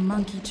wild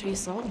monkey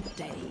chase all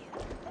day?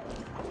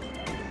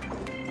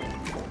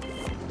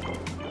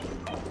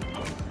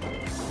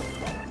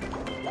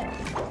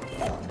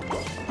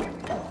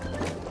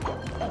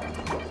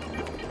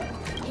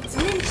 It's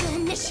Ninja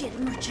Initiate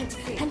Merchant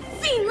and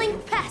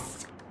Fiendling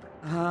Pest!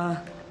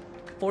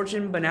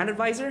 Fortune Banana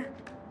Advisor?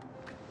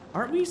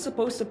 Aren't we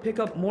supposed to pick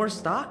up more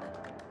stock?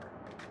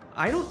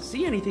 I don't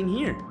see anything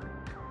here.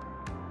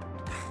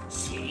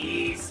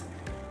 Jeez.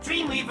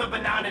 Dreamweaver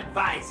Banana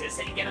Advisor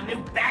said to get a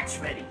new batch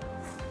ready.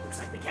 Looks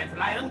like we can't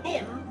rely on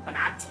him, but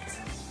not.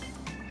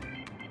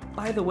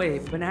 By the way,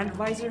 Banana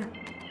Advisor,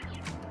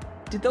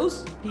 did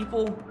those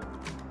people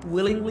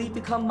willingly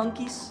become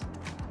monkeys?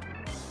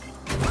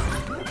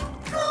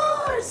 Of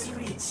course,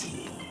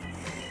 Richie.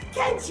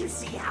 Can't you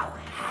see how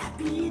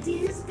happy it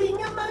is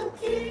being a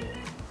monkey?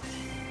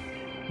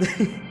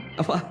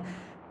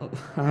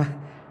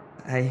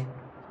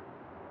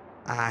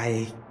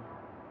 I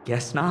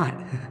guess not.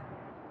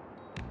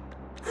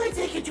 I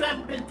take it you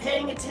haven't been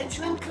paying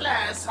attention in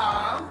class,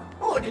 huh?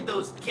 Or did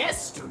those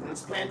guest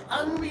students plant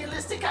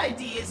unrealistic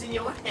ideas in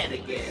your head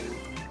again?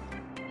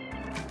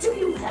 Do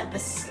you have the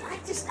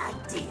slightest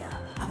idea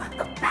about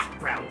the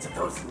backgrounds of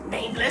those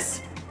nameless?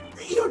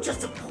 You're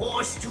just a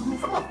poor student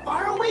from a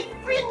faraway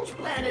fringe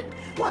planet,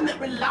 one that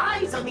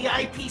relies on the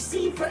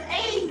IPC for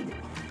aid.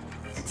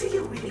 Do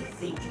you really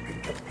think you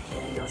could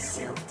compare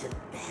yourself to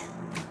them?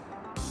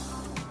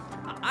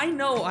 I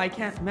know I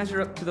can't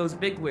measure up to those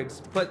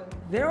bigwigs, but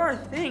there are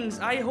things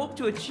I hope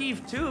to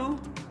achieve too.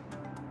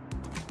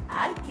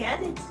 I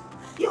get it.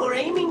 You're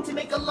aiming to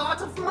make a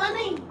lot of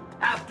money.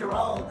 After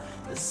all,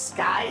 the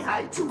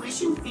sky-high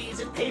tuition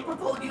fees at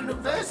Paperpole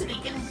University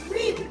can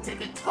really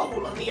take a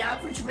toll on the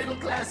average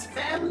middle-class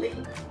family.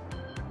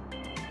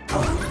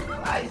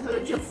 Oh, I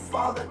heard your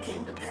father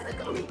came to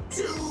Patagonia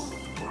too.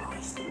 Oh,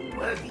 he's been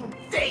working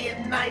day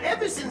and night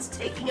ever since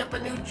taking up a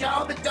new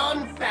job at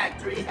Dawn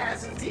Factory,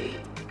 hasn't he?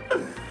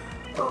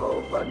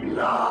 Oh, but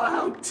no,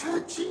 how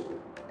touching.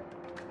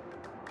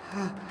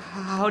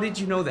 How did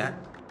you know that?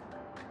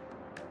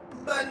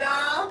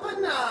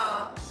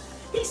 Bana.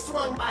 He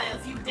swung by a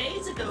few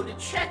days ago to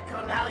check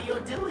on how you're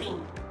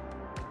doing.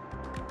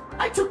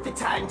 I took the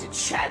time to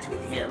chat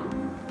with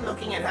him.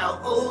 Looking at how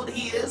old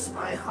he is,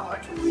 my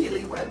heart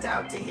really went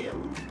out to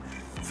him.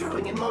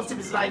 Throwing in most of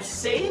his life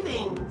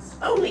savings,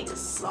 only to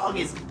slog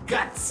his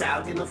guts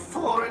out in a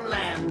foreign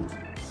land.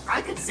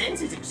 I could sense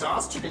his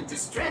exhaustion and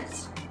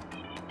distress.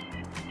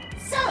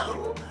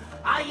 So,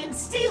 I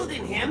instilled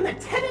in him the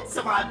tenets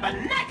of our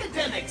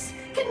banacademics,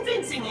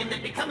 convincing him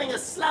that becoming a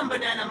slumber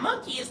nana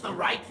monkey is the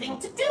right thing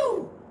to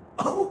do.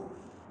 Oh,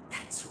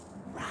 that's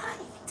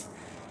right.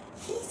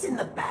 He's in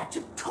the batch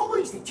of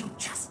toys that you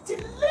just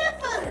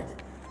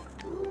delivered.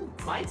 Ooh,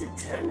 quite a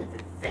turn of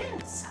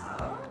events,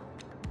 huh?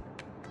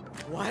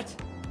 What?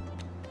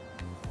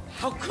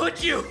 How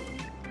could you?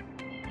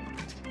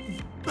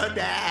 But,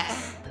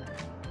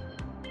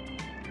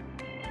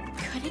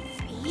 Could it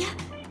be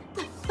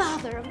the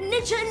father of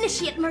Ninja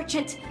Initiate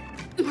Merchant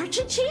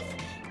Chief?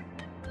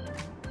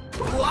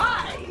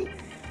 Why?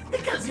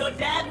 Because your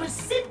dad was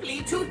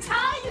simply too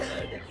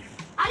tired.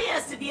 I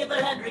asked if he ever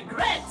had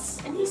regrets,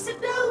 and he said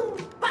no.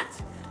 But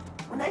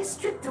when I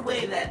stripped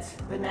away that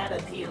banana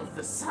peel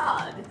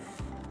facade,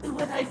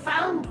 what I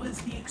found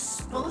was the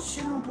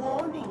expulsion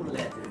warning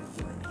letter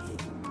you had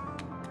hidden.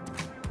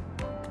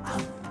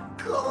 Of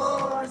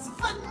course,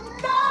 but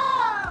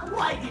no!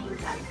 Why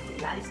didn't I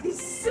realize this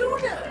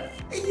sooner?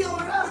 You're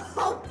a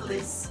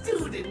hopeless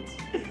student.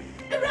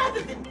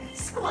 Rather than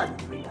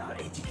squandering our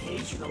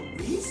educational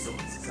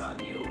resources on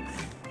you,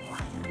 why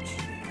don't you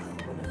become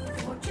one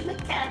of Fortune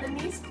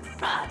Academy's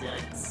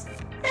products?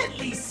 At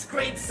least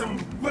scrape some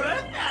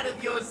worth out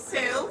of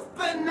yourself,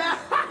 but no.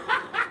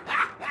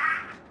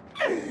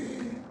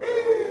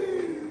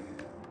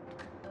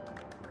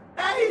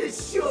 I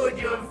assured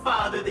your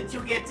father that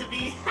you get to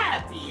be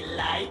happy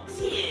like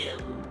him.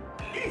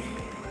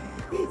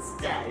 It's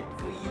time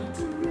for you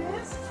to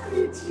rest,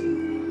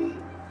 Richie.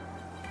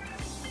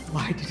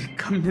 Why did it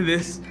come to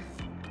this?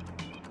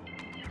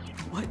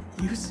 What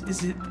use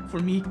is it for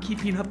me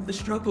keeping up the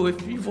struggle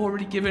if you've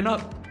already given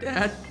up,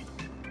 Dad?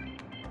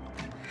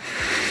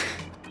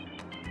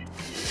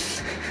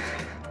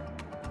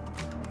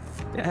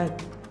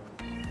 Dad,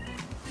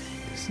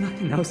 there's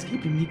nothing else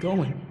keeping me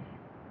going.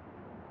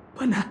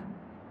 But now...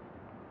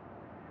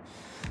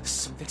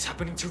 Something's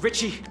happening to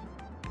Richie.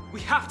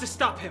 We have to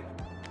stop him.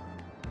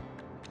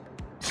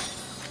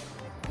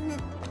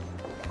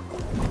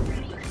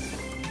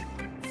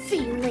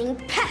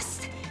 Fiendling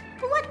Pest!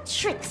 What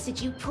tricks did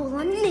you pull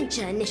on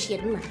Ninja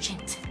Initiate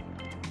Merchant?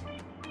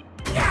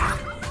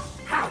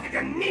 How did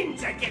a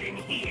ninja get in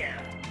here?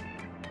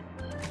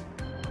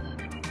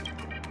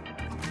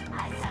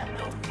 I have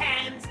no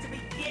hands to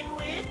begin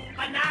with,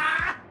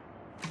 banana!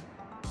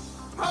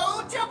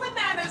 Hold your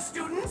banana,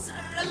 students!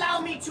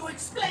 Allow me to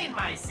explain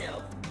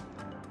myself.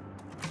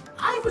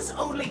 I was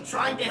only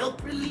trying to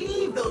help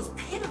relieve those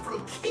pitiful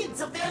kids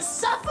of their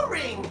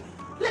suffering,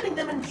 letting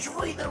them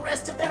enjoy the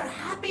rest of their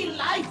happy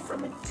life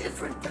from a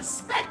different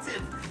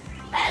perspective,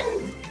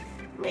 and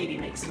maybe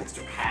make some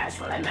extra cash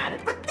while I'm at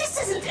it. But this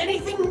isn't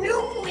anything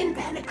new in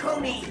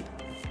Penacony.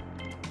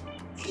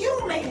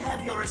 You may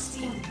have your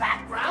esteemed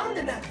background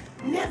and a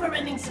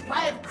never-ending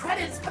supply of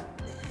credits, but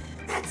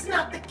that's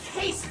not the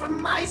case for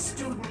my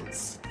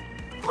students.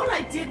 All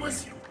I did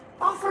was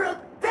offer a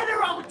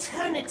better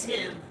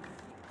alternative,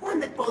 one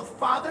that both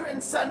father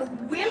and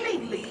son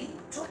willingly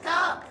took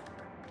up.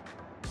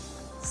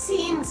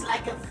 Seems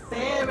like a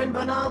fair and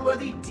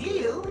banal-worthy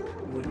deal,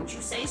 wouldn't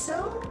you say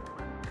so?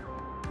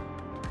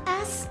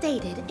 As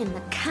stated in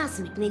the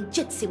cosmic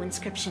ninjutsu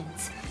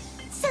inscriptions,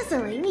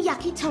 sizzling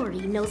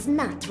yakitori knows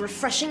not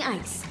refreshing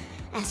ice,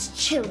 as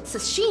chilled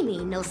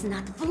sashimi knows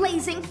not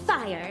blazing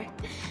fire.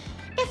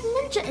 If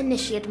Ninja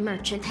Initiate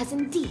Merchant has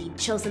indeed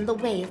chosen the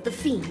way of the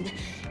fiend,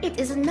 it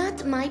is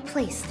not my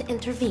place to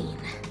intervene.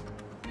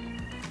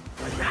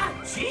 Ah,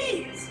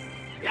 jeez!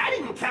 I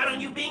didn't count on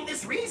you being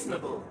this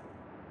reasonable.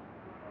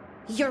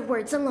 Your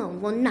words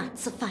alone will not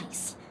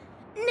suffice.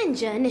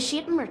 Ninja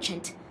Initiate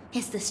Merchant,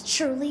 is this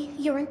truly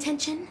your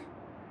intention?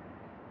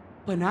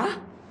 Bana?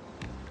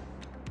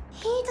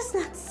 He does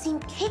not seem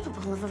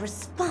capable of a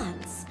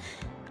response.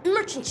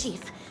 Merchant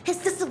Chief, is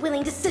this a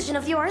willing decision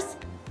of yours?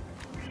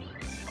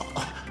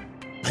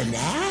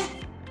 Bana?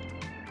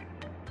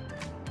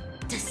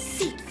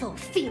 Deceitful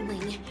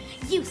feeling.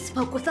 You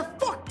spoke with a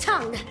forked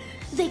tongue.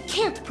 They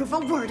can't prove a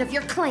word of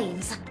your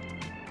claims.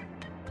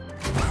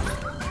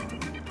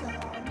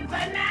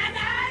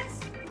 Bananas?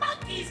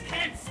 Monkeys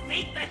can't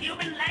speak the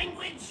human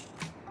language.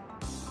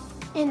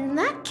 In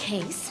that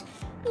case,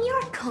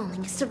 your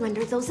calling is to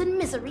render those in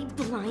misery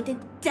blind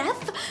and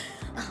deaf?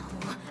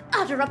 Oh,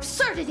 utter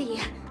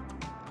absurdity!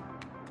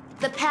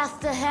 The path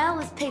to hell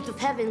is paved with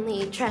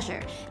heavenly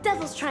treasure.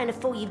 Devils trying to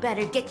fool you,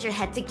 better get your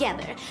head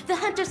together. The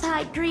hunters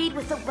hide greed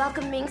with a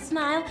welcoming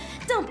smile.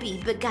 Don't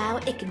be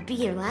beguiled, it could be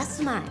your last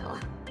smile.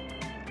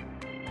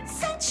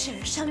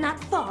 Censure shall not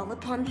fall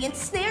upon the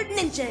ensnared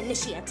ninja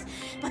initiate,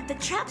 but the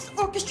trap's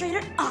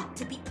orchestrator ought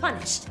to be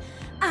punished.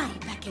 I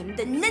beckon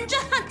the ninja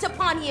hunt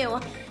upon you.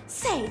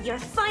 Say your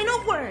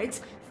final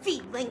words,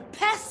 feedling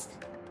pest.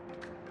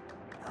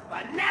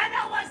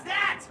 Banana was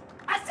that?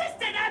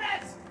 Assistant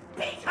Editors!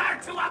 Beat her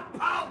to a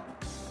pulp!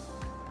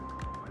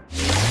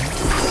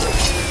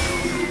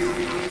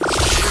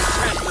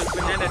 Translate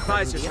banana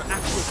advisors are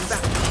actual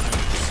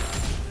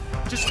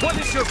fact. Just what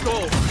is your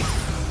goal?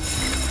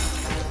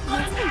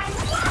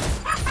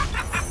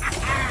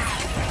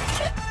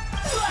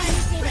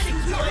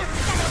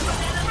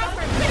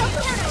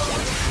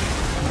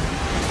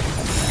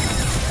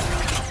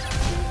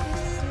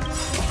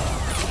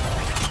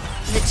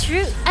 The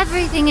truth.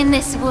 Everything in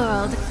this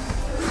world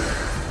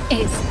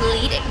is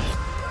bleeding.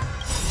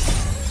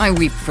 I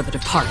weep for the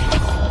departed.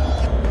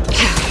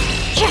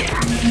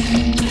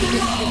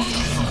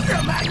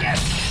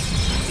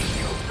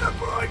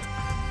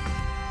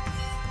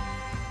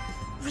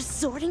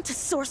 Resorting to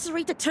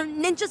sorcery to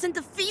turn ninjas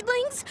into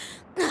feedlings?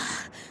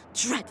 Ugh,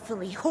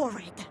 dreadfully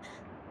horrid.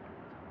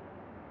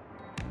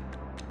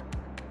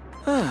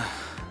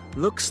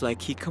 Looks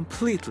like he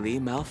completely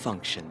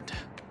malfunctioned.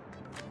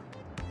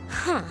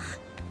 Huh.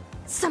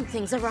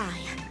 Something's awry.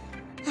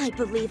 I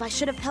believe I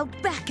should have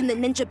held back in the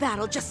ninja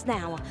battle just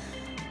now.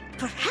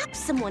 Perhaps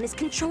someone is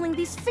controlling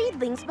these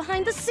feedlings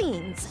behind the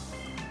scenes.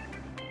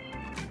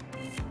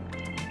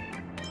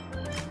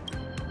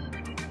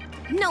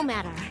 No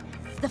matter.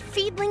 The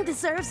feedling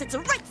deserves its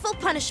rightful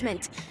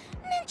punishment.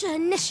 Ninja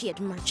Initiate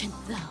Merchant,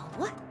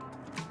 though.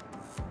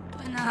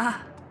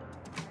 Bana.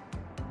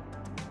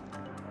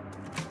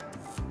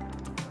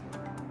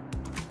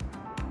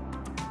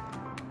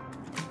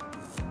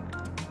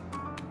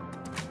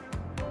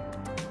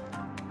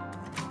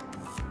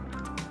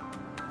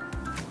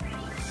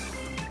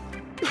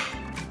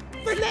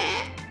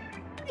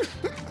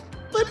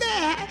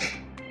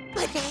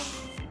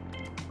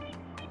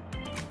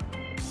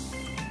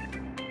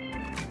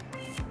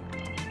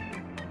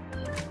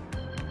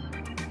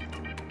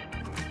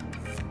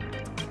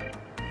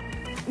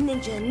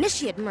 Ninja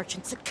Initiate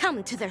Merchant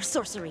succumbed to their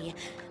sorcery.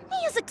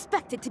 He is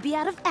expected to be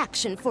out of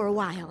action for a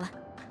while.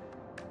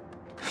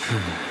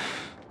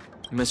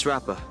 Miss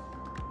Rappa,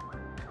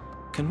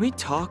 can we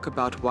talk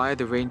about why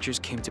the Rangers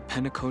came to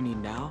Penacony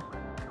now?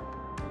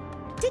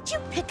 Did you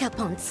pick up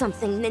on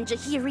something, Ninja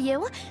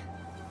Hiryu?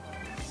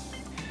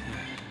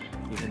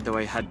 Even though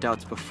I had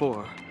doubts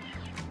before,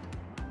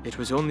 it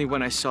was only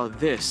when I saw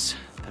this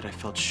that I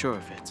felt sure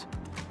of it.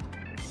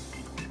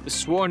 The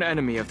sworn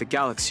enemy of the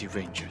Galaxy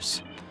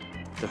Rangers.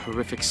 The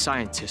horrific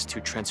scientist who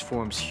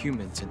transforms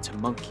humans into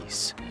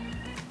monkeys.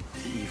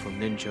 The evil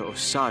ninja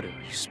Osaru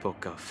you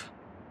spoke of.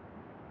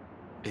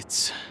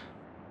 It's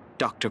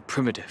Dr.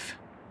 Primitive,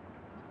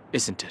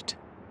 isn't it?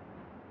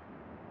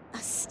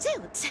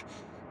 Astute.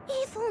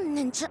 Evil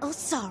Ninja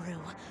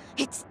Osaru.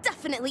 It's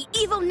definitely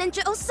Evil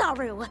Ninja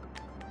Osaru.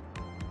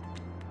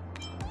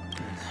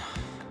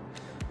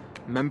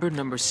 Member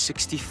number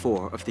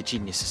 64 of the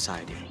Genius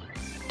Society,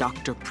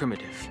 Dr.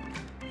 Primitive.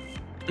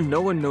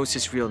 No one knows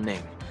his real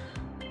name,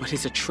 but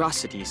his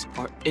atrocities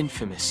are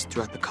infamous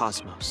throughout the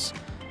cosmos.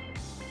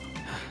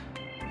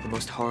 The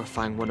most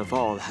horrifying one of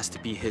all has to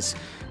be his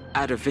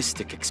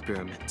atavistic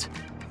experiment.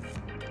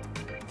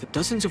 The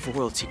dozens of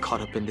worlds he caught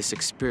up in this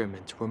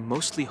experiment were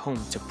mostly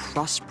home to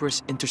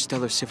prosperous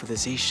interstellar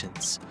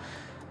civilizations.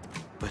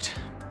 But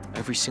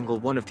every single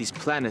one of these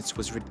planets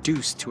was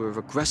reduced to a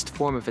regressed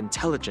form of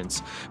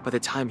intelligence by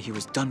the time he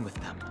was done with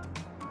them.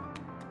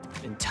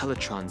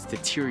 Intellitrons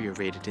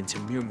deteriorated into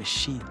mere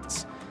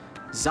machines.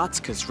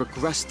 Zatskas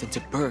regressed into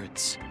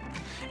birds.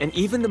 And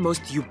even the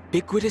most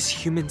ubiquitous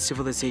human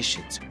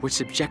civilizations were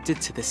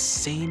subjected to the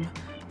same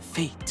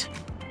fate.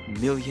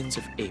 Millions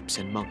of apes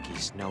and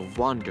monkeys now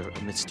wander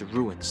amidst the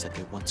ruins that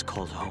they once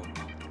called home.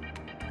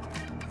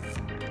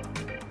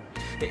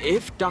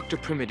 If Dr.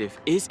 Primitive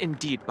is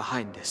indeed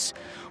behind this,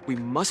 we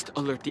must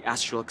alert the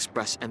Astral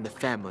Express and the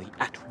family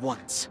at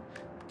once.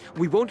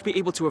 We won't be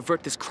able to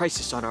avert this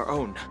crisis on our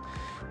own.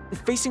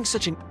 Facing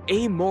such an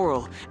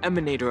amoral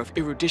emanator of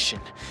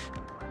erudition,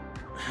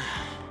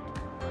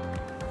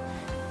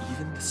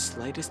 even the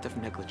slightest of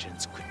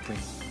negligence could bring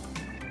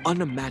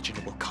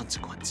unimaginable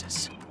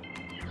consequences.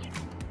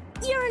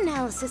 Your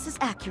analysis is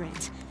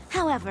accurate.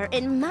 However,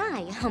 in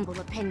my humble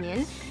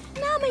opinion,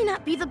 now may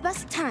not be the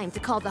best time to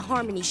call the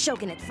Harmony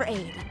Shogunate for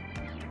aid.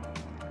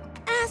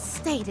 As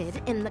stated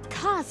in the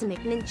cosmic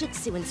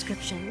ninjutsu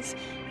inscriptions,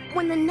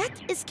 when the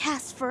net is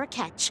cast for a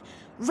catch,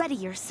 ready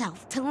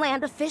yourself to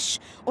land a fish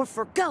or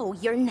forgo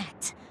your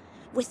net.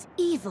 With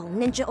evil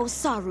Ninja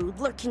Osaru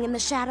lurking in the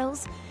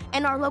shadows,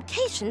 and our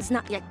locations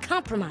not yet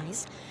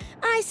compromised,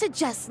 I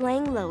suggest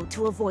laying low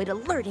to avoid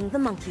alerting the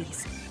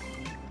monkeys.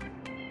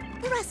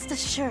 Rest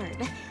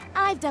assured,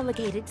 I've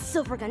delegated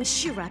Silvergun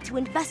Shura to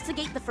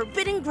investigate the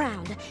Forbidden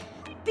Ground.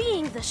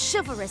 Being the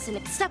chivalrous and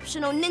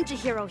exceptional ninja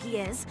hero he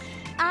is,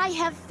 I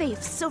have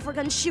faith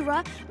Silvergun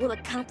Shura will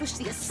accomplish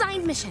the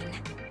assigned mission.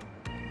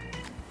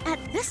 At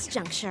this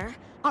juncture,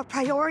 our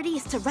priority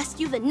is to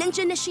rescue the ninja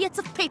initiates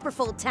of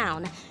Paperfold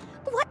Town.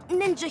 What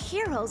ninja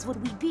heroes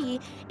would we be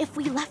if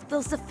we left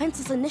those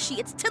defenseless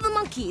initiates to the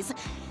monkeys?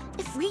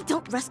 If we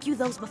don't rescue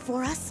those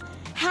before us,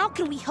 how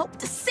can we hope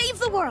to save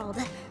the world?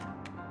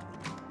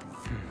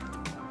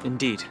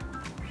 Indeed.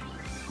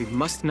 We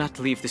must not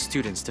leave the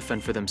students to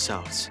fend for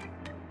themselves.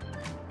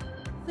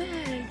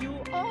 There you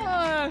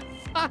are!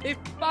 I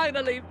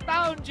finally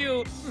found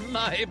you,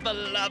 my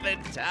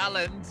beloved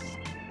talents!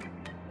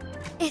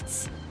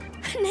 It's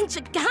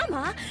Ninja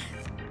Gamma!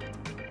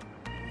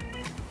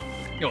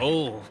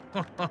 Oh,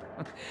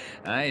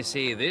 I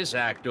see this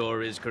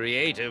actor is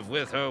creative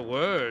with her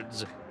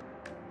words.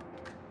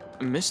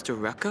 Mr.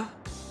 Rekka?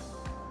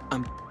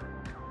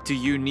 Do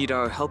you need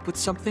our help with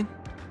something?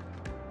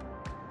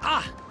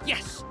 Ah,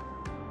 yes!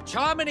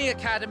 Charmony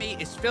Academy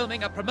is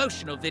filming a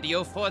promotional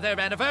video for their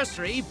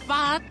anniversary,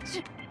 but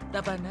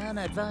the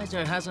Banana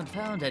Advisor hasn't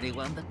found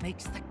anyone that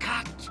makes the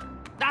cut.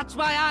 That's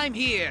why I'm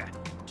here,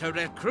 to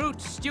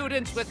recruit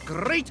students with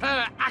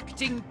greater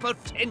acting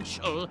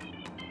potential.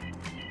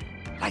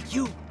 Like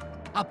you,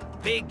 a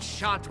big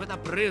shot with a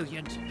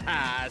brilliant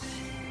past.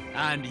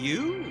 And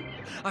you,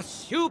 a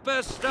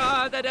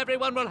superstar that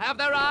everyone will have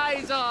their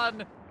eyes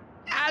on.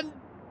 And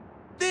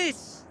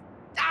this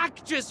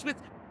actress with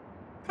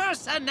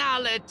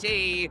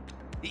personality.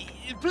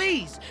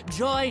 Please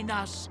join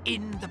us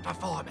in the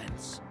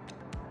performance.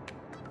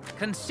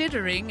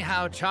 Considering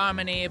how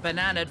Charmony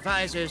Banana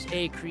Advisor's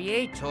a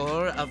creator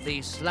of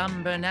the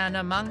Slumber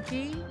Nana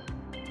Monkey,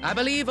 I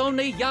believe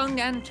only young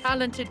and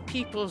talented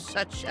people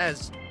such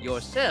as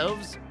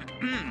yourselves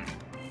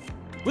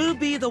will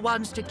be the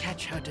ones to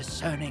catch her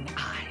discerning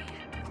eye.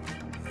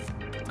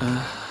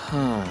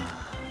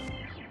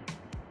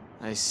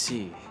 I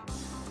see.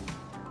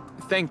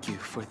 Thank you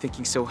for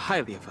thinking so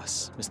highly of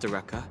us, Mr.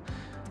 Rekka.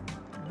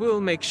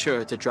 We'll make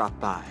sure to drop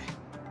by.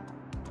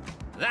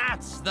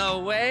 That's the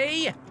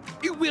way!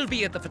 We'll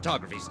be at the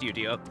photography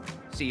studio.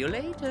 See you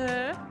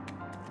later.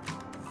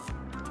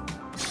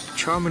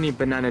 Charmony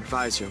Banana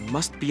Advisor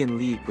must be in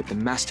league with the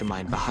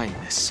mastermind behind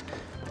this.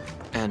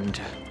 And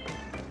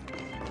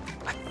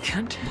I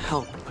can't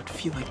help but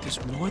feel like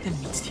there's more than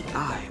meets the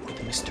eye with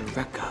Mr.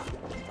 Rekka.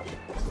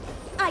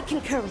 I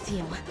concur with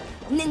you.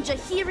 Ninja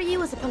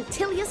Hiryu is a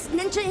punctilious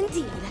ninja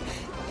indeed.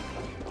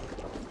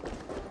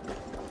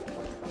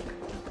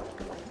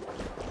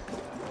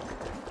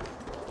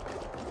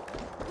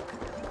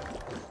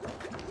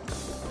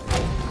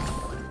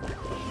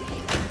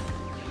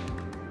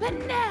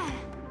 Banana!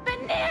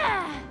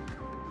 Banana!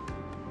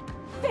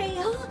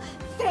 Fail!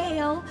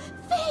 Fail!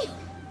 Fail!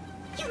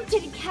 You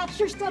didn't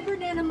capture Slumber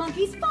Nana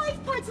Monkey's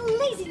 5 parts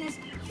laziness,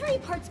 3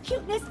 parts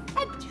cuteness,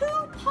 and 2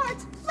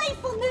 parts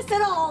playfulness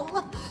at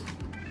all!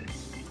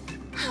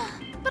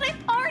 But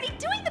I'm already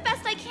doing the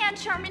best I can,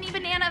 Charmony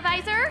Banana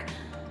Advisor!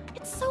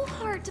 It's so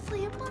hard to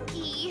play a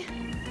monkey.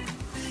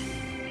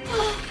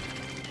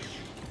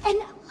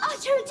 An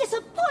utter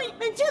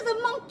disappointment to the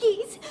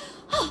monkeys!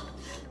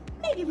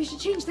 Maybe we should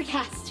change the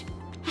cast.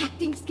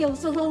 Acting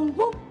skills alone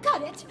won't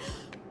cut it.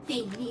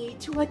 They need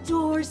to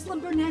adore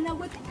Slumber Nana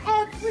with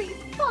every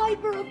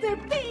fiber of their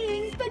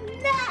being,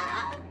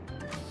 Banana!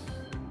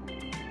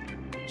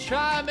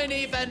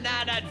 Charmony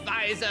Banana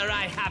Advisor,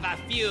 I have a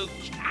few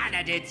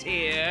candidates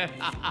here.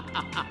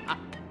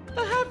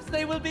 Perhaps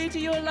they will be to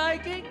your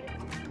liking.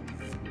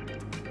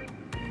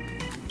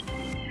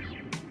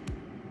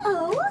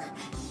 Oh?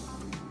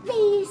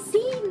 They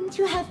seem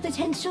to have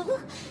potential.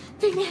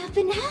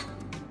 Banana.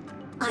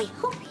 I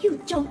hope you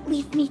don't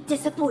leave me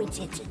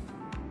disappointed.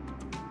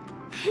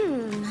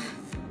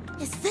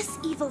 Is this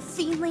evil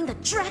feeling a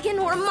dragon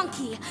or a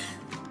monkey?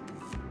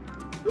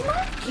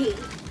 Monkey?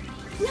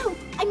 No,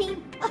 I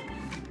mean,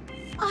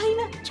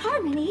 I'm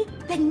Charmony,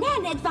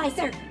 Banana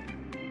Advisor.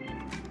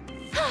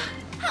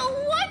 How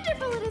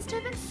wonderful it is to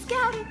have been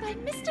scouted by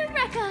Mr.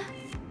 Rekka!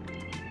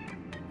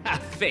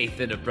 Have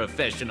faith in a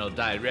professional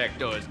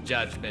director's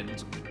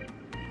judgment.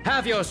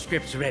 Have your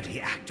scripts ready,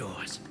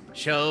 actors.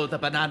 Show the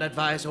Banana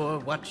Advisor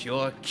what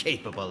you're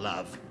capable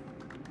of.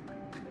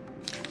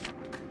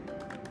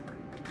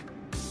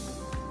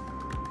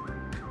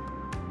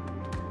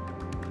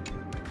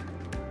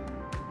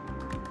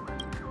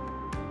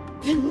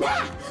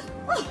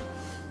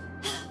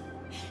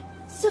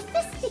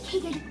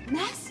 Sophisticated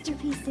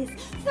masterpieces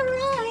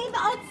thrive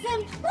on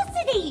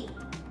simplicity!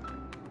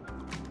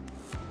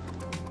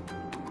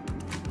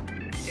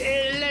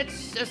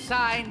 Let's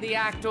assign the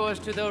actors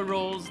to their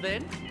roles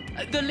then.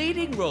 The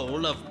leading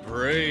role of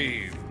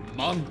Brave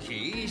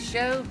Monkey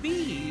shall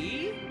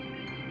be...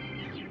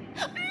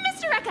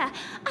 Mr. Rekka,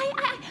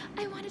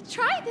 I want to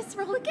try this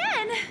role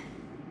again.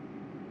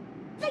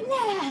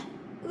 Banana!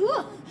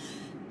 Ugh.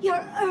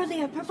 Your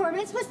earlier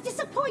performance was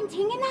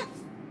disappointing enough.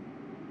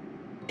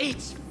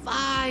 It's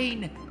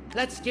fine.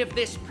 Let's give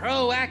this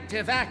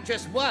proactive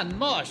actress one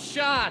more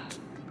shot.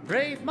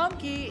 Brave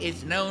Monkey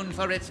is known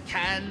for its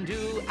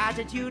can-do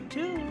attitude,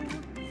 too.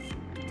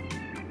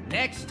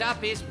 Next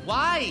up is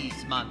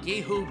Wise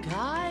Monkey, who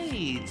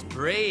guides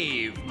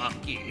Brave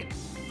Monkey.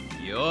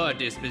 Your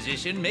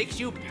disposition makes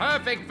you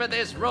perfect for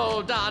this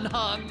role, Dan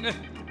Hung.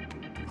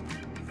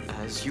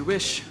 As you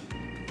wish.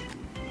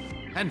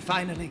 And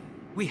finally,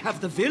 we have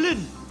the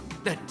villain,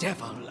 the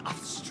Devil of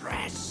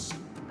Stress.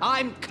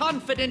 I'm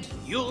confident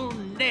you'll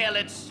nail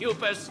it,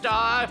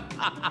 superstar.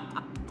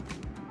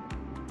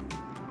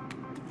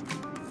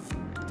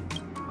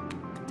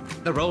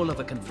 The role of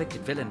a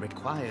conflicted villain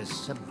requires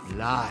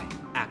sublime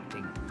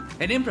acting,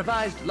 and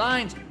improvised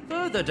lines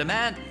further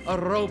demand a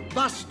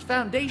robust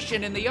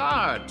foundation in the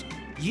art.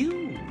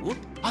 You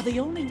are the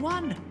only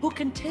one who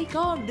can take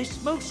on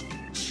this most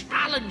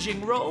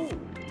challenging role.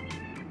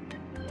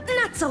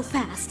 Not so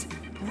fast.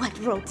 What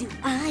role do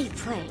I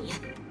play?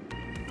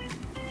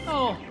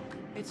 Oh,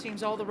 it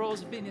seems all the roles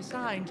have been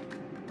assigned.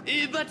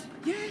 But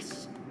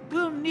yes,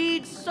 we'll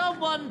need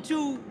someone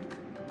to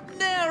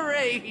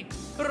narrate.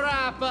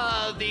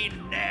 Rappa the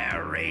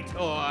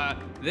narrator.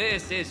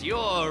 This is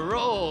your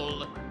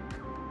role.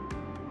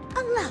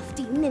 A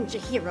lofty ninja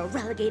hero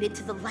relegated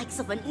to the likes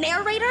of a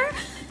narrator?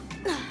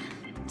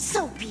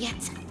 So be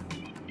it.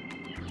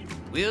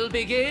 We'll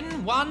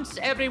begin once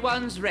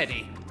everyone's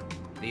ready.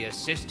 The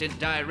assistant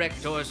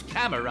director's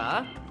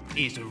camera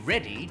is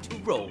ready to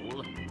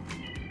roll.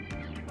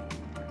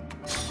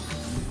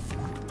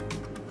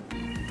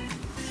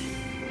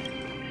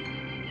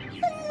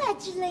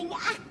 Fledgling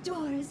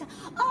actors,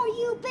 are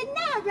you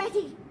Banana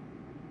ready?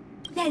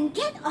 Then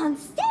get on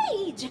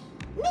stage!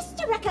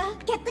 Mr.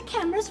 Rekka, get the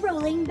cameras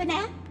rolling,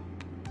 Banana.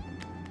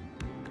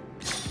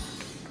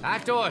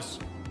 Actors,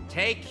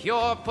 take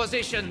your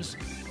positions.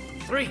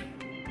 3,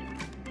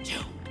 2,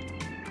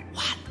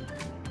 1.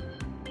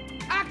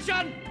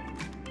 Action!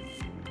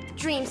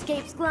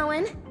 Dreamscapes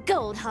glowing,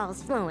 gold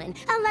halls flowing,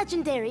 a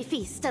legendary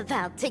feast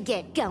about to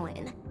get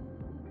going.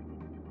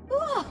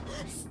 Oh,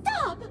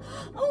 stop!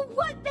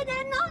 What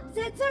banana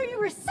nonsense are you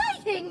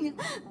reciting?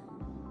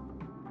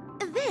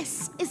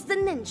 This is the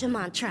ninja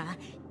mantra.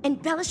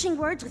 Embellishing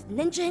words with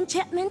ninja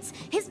enchantments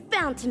is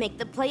bound to make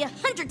the play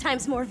 100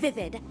 times more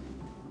vivid.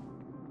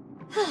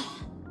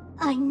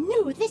 I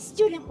knew this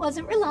student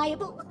wasn't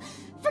reliable.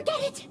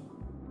 Forget it!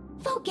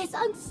 Focus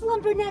on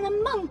Slumber Nana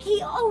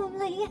Monkey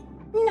only.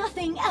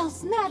 Nothing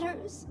else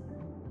matters.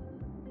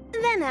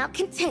 Then I'll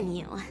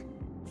continue.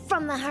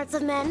 From the hearts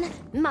of men,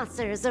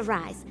 monsters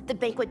arise. The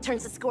banquet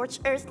turns to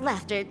scorched earth,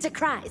 laughter to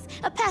cries.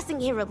 A passing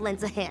hero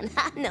lends a hand,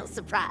 no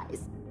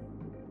surprise.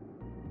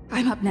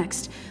 I'm up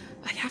next.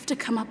 I have to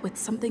come up with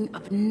something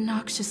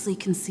obnoxiously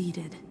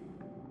conceited.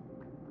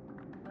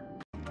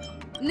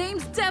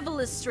 Name's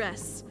Devil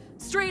Stress.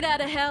 Straight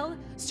out of hell,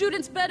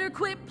 students better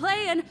quit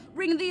playing,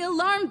 ring the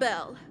alarm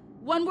bell.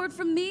 One word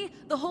from me,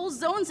 the whole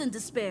zone's in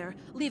despair,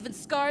 leaving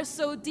scars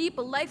so deep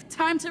a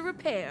lifetime to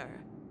repair.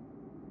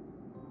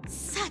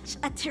 Such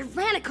a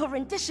tyrannical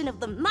rendition of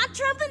the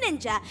mantra of the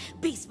ninja,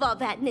 baseball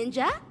bat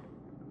ninja.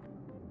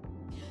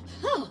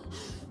 Oh,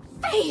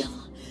 fail!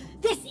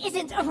 This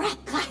isn't a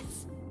rap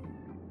class.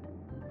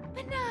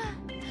 Banana!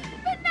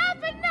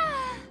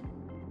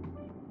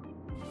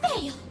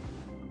 Fail!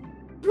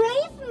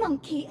 Brave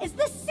Monkey is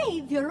the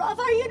savior of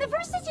our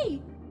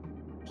university.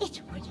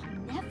 It would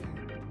never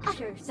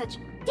utter such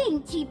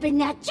dainty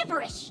banat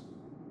gibberish?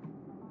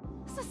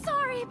 So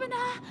sorry,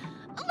 Bana.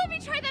 Let me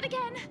try that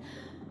again.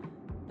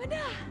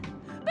 Bana!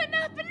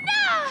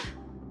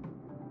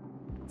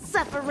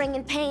 Suffering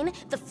and pain,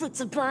 the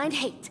fruits of blind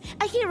hate.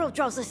 A hero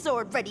draws a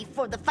sword ready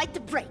for the fight to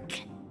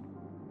break.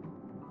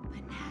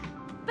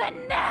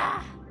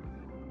 Bana!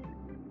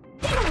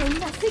 You're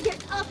messing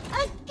it up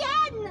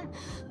again!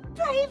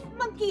 Brave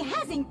Monkey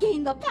hasn't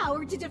gained the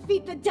power to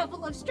defeat the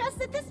Devil of Stress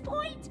at this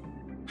point!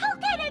 How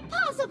can it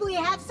possibly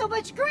have so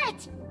much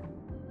grit?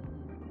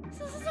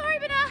 So sorry,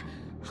 Bana.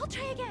 I'll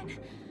try again.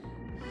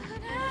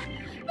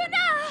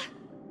 Bana!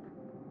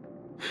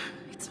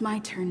 It's my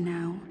turn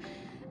now.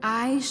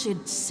 I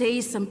should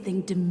say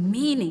something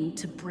demeaning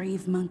to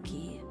Brave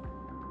Monkey.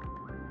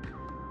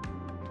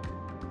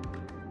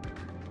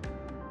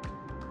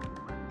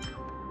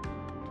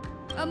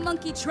 A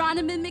monkey trying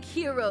to mimic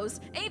heroes.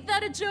 Ain't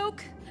that a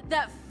joke?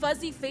 That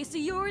fuzzy face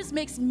of yours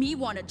makes me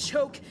want to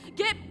choke.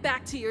 Get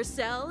back to your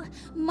cell.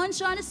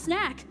 Munch on a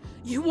snack.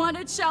 You want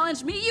to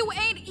challenge me? You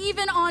ain't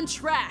even on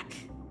track.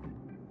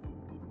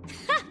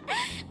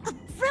 A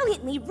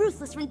brilliantly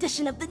ruthless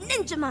rendition of the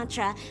ninja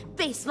mantra.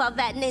 Baseball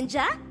bat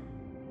ninja.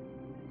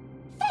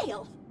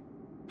 Fail!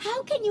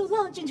 How can you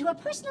launch into a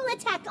personal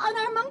attack on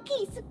our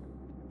monkeys?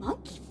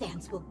 Monkey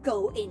fans will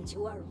go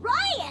into a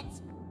riot!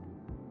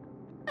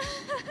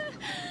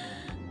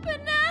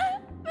 Bana!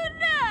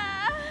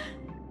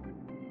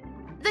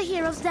 The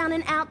hero's down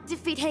and out,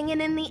 defeat hanging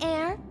in the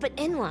air, but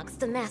in walks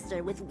the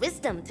master with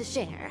wisdom to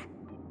share.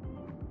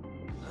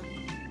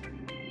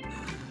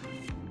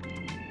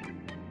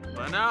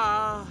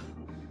 Bana!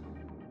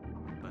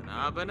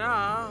 Bana,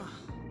 bana!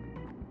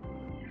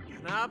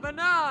 Bana,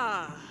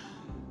 bana!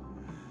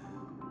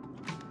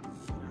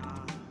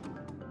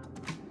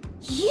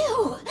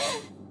 You!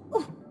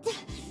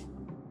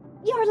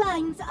 Your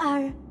lines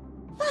are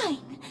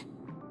fine.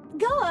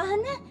 Go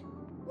on.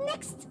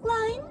 Next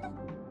line.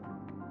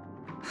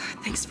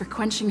 Thanks for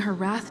quenching her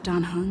wrath,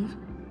 Dan Heng.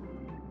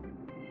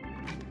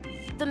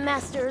 The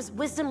master's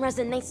wisdom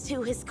resonates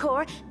to his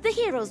core, the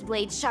hero's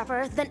blade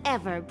sharper than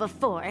ever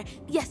before.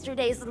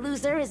 Yesterday's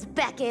loser is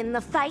back in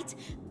the fight.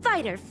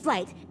 Fight or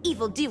flight,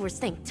 evildoers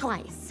think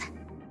twice.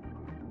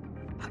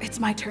 It's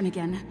my turn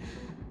again.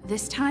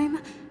 This time,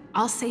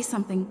 I'll say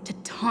something to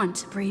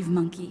taunt Brave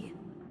Monkey.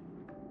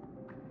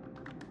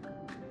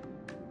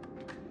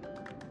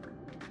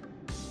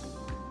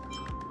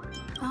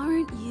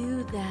 Aren't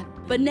you that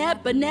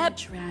banep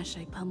trash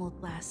I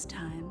pummeled last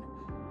time?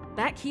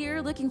 Back here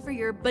looking for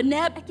your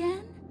banep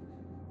again?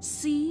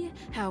 See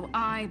how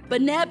I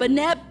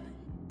banep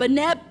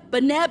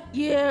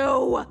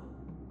you!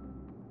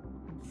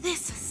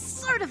 This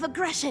sort of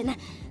aggression,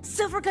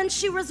 Silvergun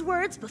Shura's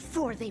words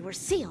before they were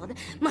sealed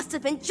must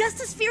have been just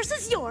as fierce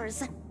as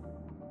yours.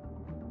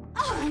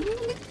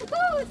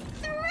 Go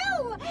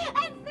through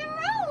and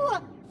through!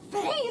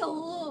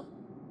 Fail!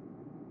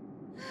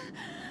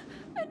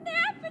 Bana!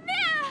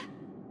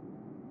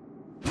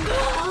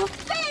 Oh,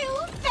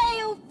 fail!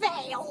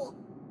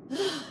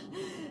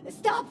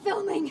 Stop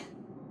filming!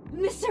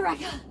 Mr.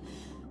 Rekka!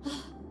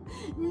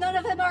 None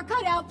of them are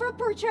cut out for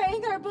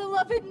portraying our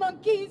beloved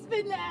monkeys,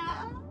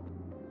 Bana!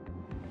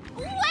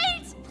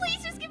 Wait!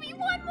 Please just give me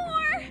one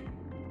more!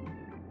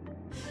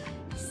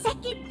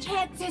 Second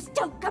chances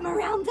don't come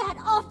around that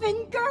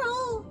often,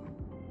 girl!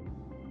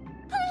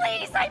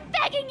 Please, I'm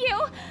begging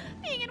you!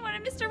 Being in one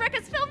of Mr.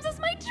 Rekka's films is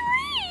my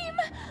dream!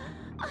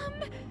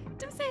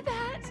 Don't say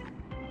that.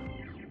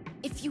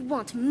 If you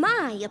want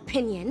my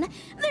opinion,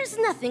 there's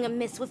nothing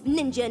amiss with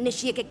Ninja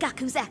Initiate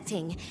Gagaku's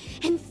acting.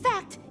 In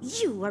fact,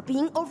 you are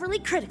being overly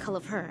critical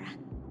of her.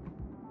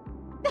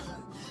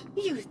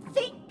 You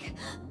think?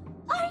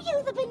 Are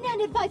you the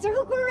banana advisor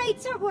who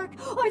grades her work,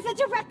 or the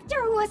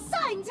director who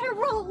assigns her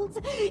roles?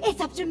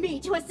 It's up to me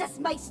to assess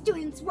my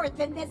students'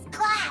 worth in this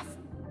class!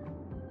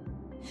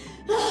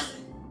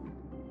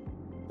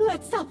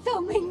 Let's stop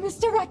filming,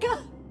 Mr.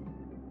 Rekka!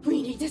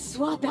 We need to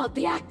swap out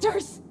the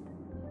actors!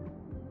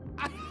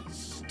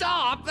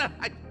 Stop!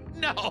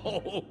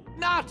 No,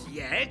 not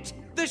yet.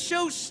 The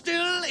show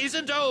still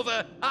isn't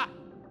over.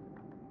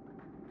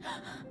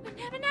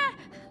 Banana!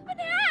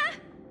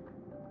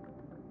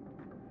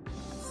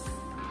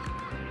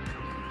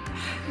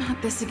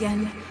 Not this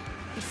again.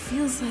 It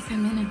feels like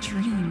I'm in a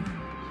dream.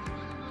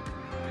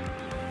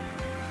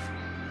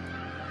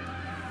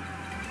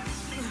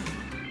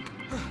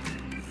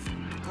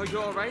 Are you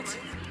alright?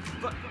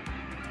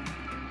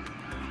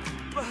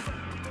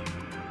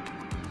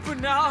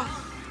 Bana!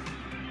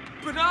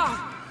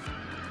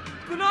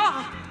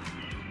 Bana!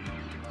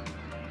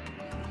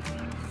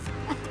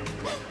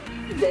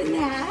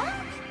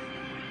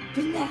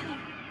 Bana!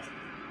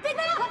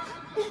 Bana!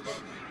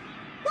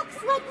 Looks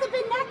like the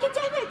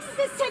Banacademics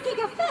is taking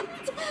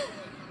effect!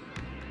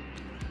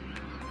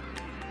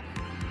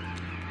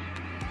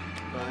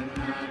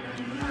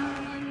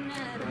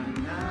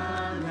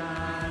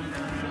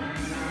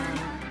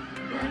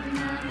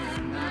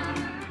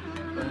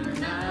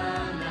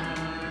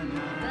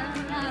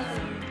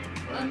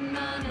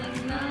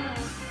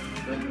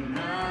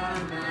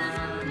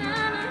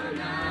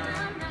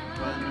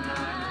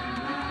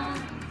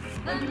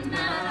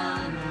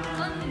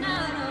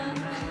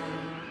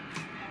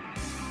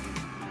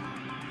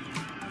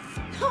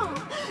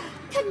 Oh,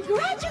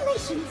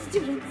 congratulations,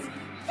 students!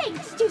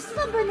 Thanks to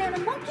Slumber Nana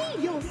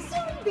Monkey, you'll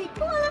soon be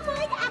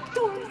qualified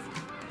actors!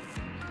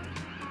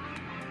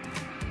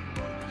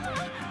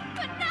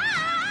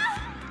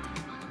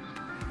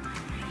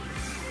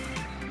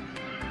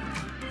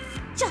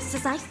 Just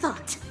as I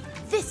thought.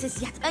 This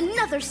is yet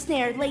another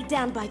snare laid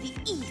down by the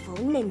evil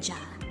ninja.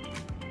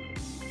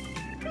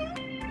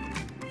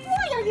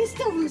 Why are you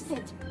still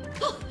lucid?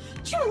 Oh,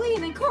 truly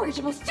an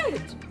incorrigible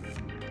student!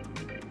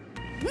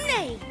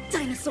 Nay,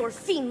 dinosaur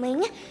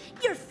fiendling!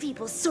 Your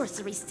feeble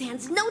sorcery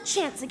stands no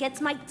chance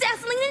against my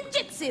dazzling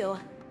ninjutsu!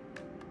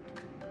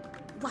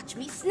 Watch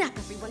me snap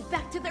everyone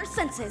back to their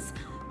senses!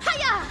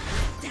 Hiya!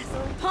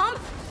 Dazzling palm,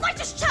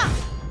 lightest chop!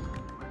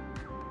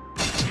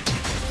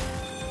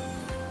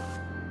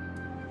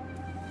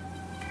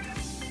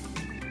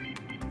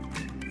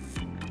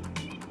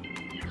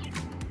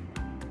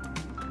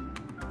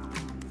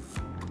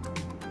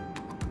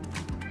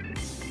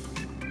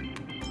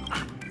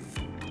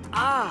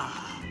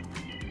 Ah!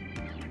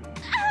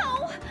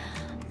 Ow!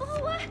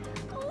 What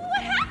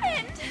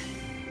happened?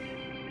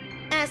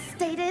 As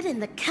stated in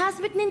the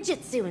Cosmic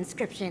Ninjutsu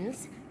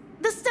inscriptions,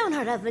 the stone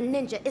heart of a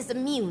ninja is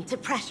immune to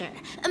pressure,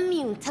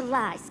 immune to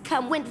lies,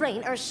 come wind,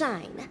 rain, or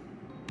shine.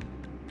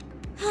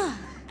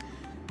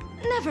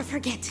 Never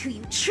forget who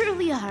you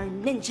truly are,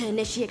 Ninja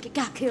Initiate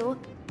Gagaku.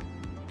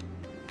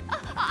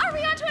 Are we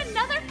on to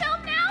another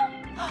film now?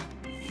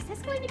 Is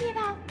this going to be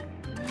about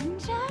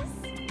ninjas?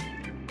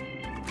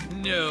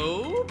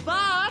 No,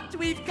 but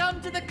we've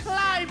come to the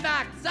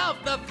climax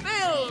of the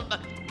film!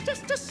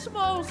 Just a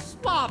small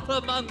swap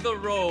among the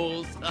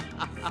roles.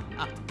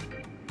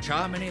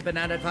 Charmony,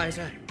 Banana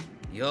Advisor,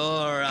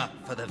 you're up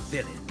for the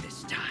villain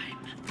this time.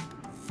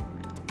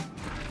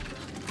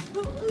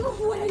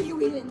 What are you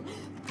even?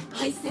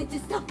 I said to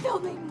stop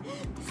filming!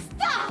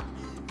 Stop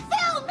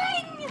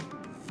filming!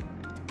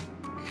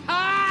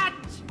 Cut!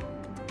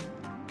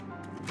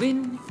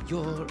 When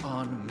you're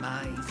on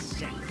my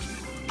set,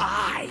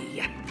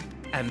 I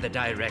am the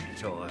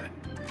director.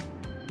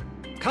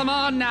 Come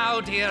on now,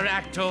 dear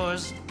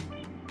actors.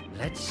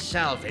 Let's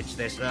salvage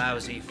this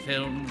lousy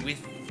film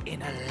with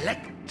an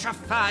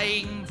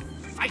electrifying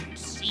fight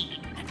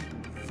scene.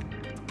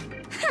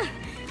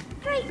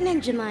 Great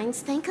ninja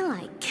minds think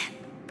alike.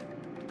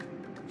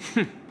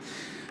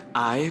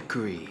 I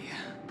agree.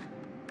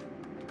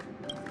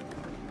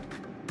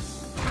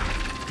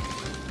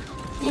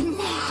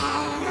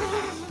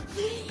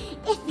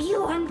 If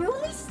you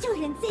unruly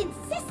students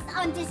insist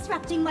on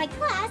disrupting my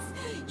class,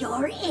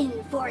 you're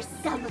in for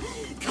some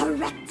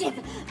corrective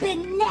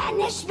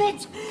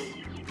bananishment.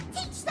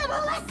 Teach them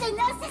a lesson,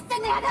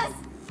 assistananas!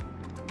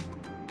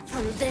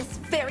 From this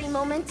very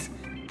moment,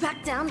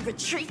 back down,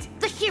 retreat,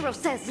 the hero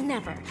says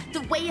never.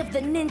 The way of the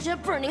ninja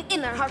burning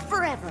in our heart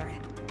forever.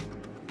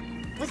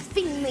 With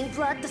fiendling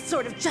blood, the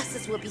sword of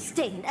justice will be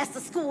stained as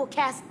the school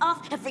casts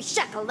off every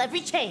shackle,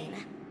 every chain.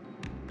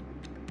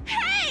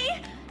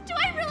 Hey! Do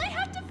I really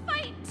have to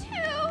fight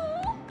too?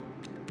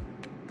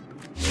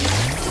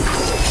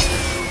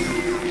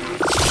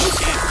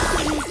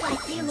 Seems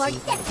like you are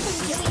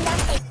definitely doing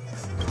nothing.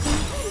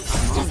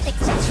 Just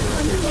accept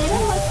a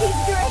little of his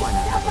grace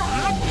of a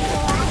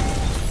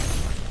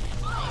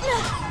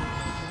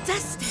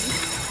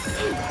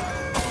Destined?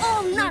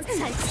 All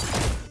nonsense!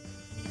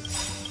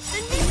 The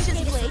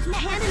ninja's blade,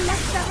 hand and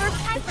neck sever,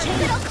 the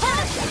chain of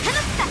cause and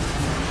effect!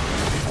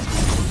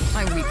 I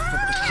weep for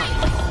the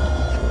departed.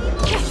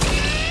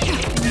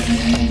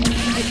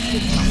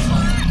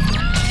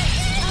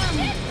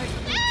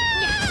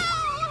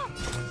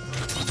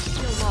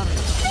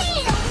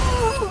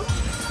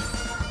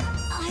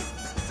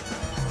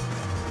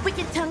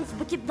 Wicked tongues,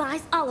 wicked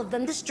lies, all of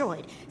them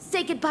destroyed.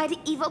 Say goodbye to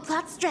evil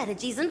plot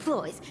strategies and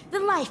ploys. The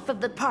life of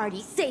the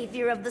party,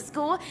 savior of the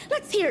school.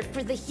 Let's hear it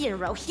for the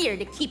hero, here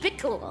to keep it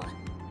cool.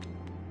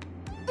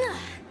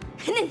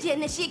 Ninja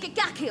Initiate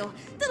Gagaku,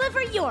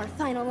 deliver your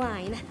final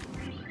line.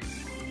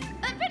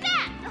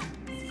 Banana!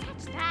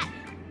 Scratch that.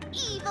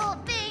 Evil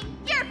thing.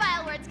 Your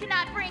vile words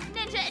cannot bring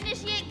Ninja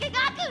Initiate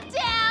Gagaku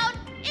down.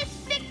 It's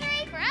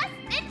victory for us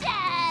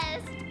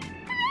ninjas.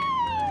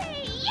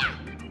 Hooray! Yeah!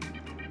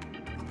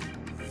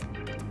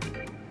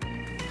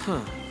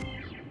 Huh.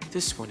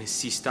 This one has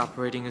ceased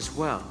operating as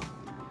well.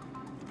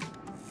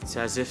 It's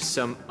as if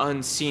some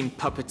unseen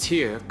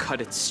puppeteer cut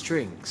its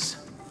strings.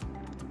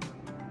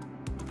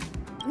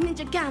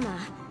 Ninja Gamma,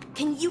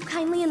 can you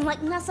kindly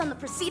enlighten us on the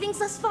proceedings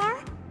thus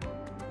far?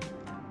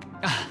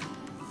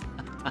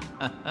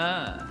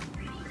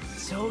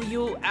 So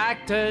you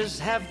actors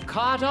have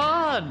caught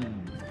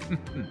on.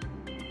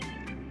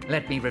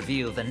 Let me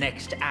reveal the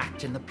next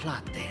act in the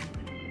plot then.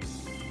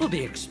 We'll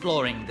be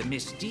exploring the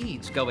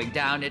misdeeds going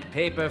down at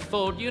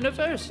Paperfold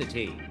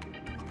University.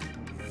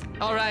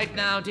 All right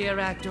now, dear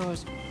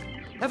actors.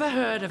 Ever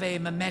heard of a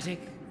mimetic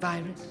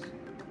virus?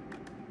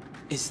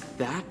 Is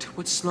that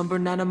what Slumber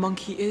Nana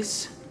Monkey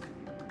is?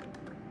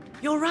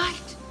 You're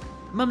right.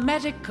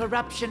 Mimetic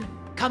corruption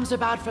comes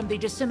about from the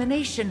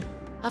dissemination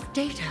of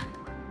data.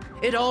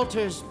 It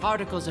alters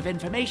particles of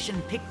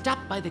information picked up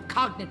by the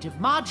cognitive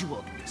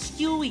module,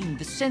 skewing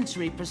the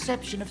sensory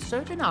perception of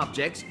certain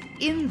objects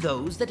in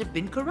those that have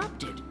been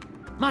corrupted.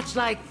 Much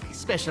like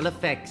special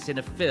effects in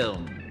a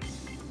film.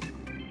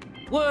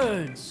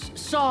 Words,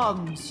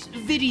 songs,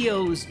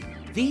 videos,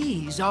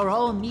 these are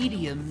all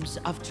mediums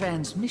of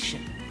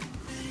transmission.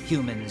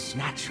 Humans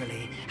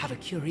naturally have a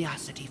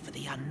curiosity for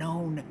the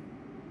unknown,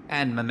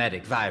 and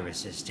mimetic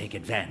viruses take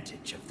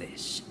advantage of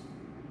this.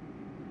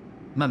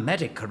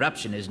 Mimetic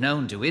corruption is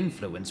known to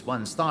influence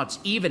one's thoughts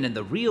even in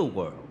the real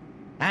world,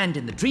 and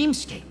in the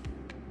dreamscape.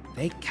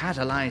 They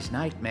catalyze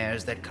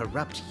nightmares that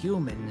corrupt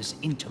humans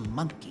into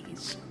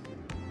monkeys.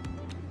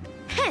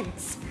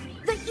 Hence,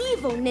 the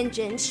evil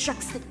ninja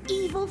instructs the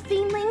evil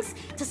fiendlings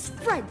to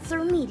spread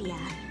through media,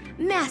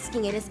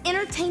 masking it as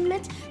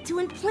entertainment to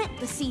implant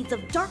the seeds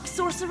of dark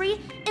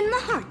sorcery in the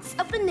hearts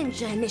of the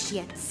ninja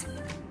initiates.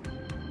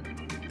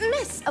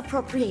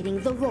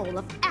 Misappropriating the role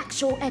of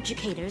actual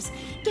educators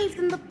gave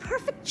them the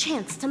perfect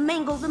chance to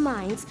mangle the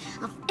minds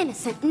of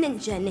innocent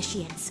ninja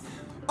initiates,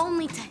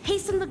 only to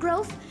hasten the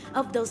growth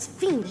of those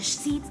fiendish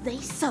seeds they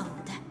sowed.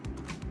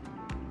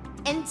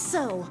 And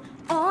so,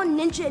 all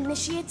ninja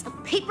initiates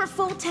of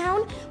Paperful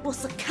Town will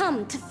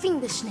succumb to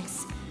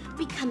fiendishness,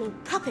 becoming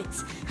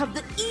puppets of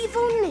the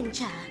evil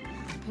ninja.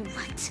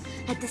 What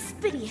a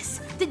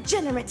despicable,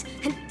 degenerate,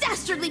 and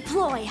dastardly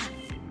ploy!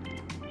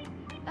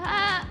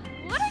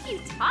 What are you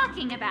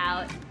talking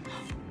about?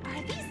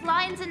 Are these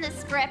lines in the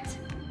script?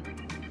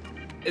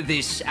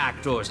 This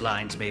actor's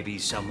lines may be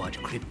somewhat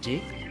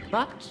cryptic,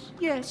 but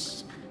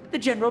yes, the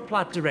general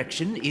plot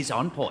direction is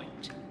on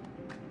point.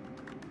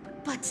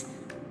 But,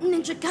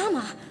 Ninja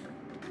Gamma,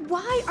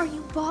 why are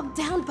you bogged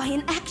down by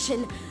an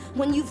action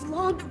when you've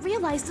long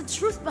realized the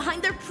truth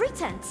behind their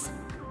pretense?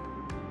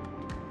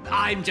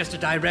 I'm just a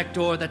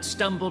director that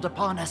stumbled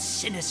upon a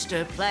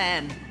sinister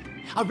plan.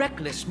 A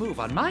reckless move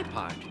on my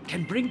part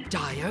can bring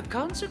dire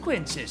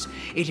consequences.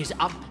 It is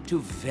up to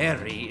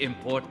very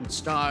important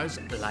stars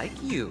like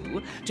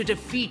you to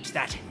defeat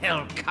that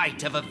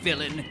hellkite of a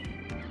villain.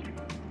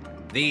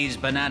 These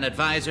banana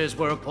advisors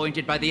were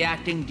appointed by the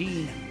acting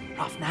dean,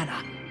 Prof.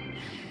 Nana.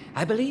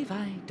 I believe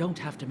I don't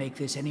have to make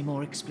this any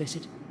more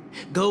explicit.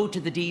 Go to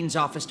the dean's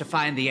office to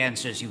find the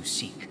answers you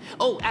seek.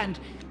 Oh, and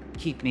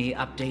keep me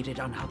updated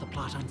on how the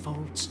plot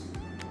unfolds.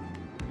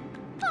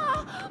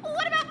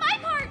 What about my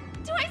part?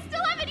 Do I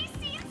still have any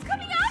scenes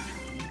coming up?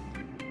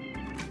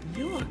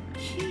 You're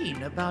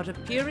keen about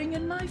appearing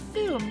in my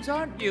films,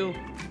 aren't you?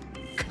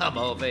 Come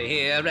over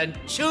here and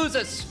choose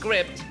a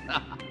script.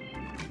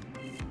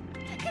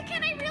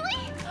 Can I really?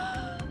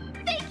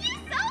 Thank you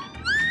so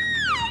much!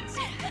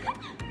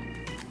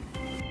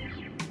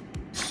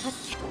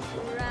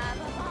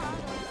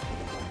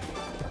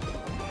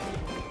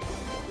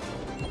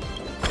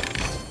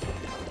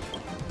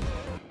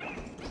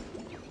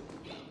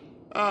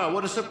 Ah,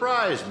 what a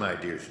surprise, my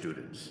dear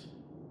students.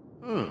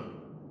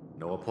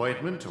 No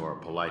appointment or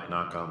polite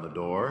knock on the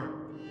door,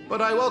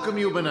 but I welcome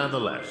you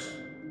nonetheless.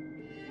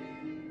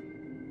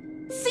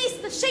 Cease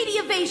the shady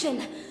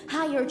evasion!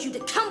 I urge you to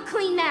come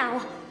clean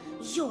now!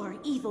 You're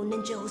evil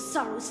Ninja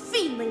Osaru's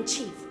fiendling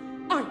chief,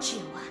 aren't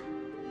you?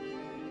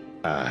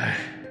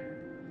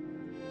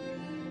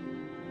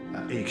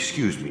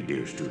 Excuse me,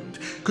 dear student.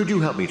 Could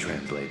you help me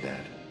translate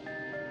that?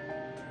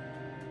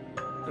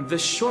 The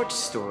short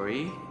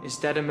story is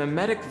that a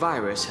mimetic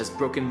virus has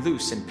broken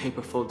loose in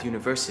Paperfold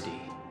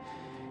University.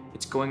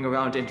 It's going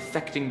around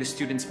infecting the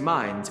students'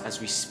 minds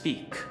as we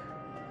speak.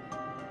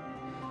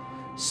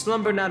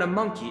 Slumber Nana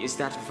Monkey is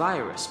that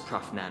virus,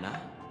 Prof.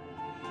 Nana.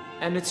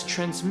 And its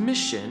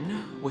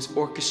transmission was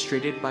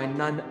orchestrated by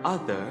none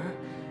other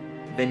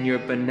than your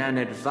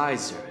banana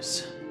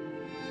advisors.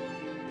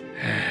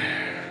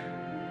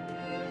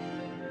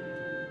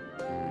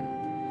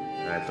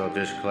 I thought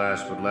this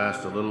class would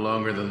last a little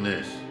longer than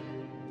this.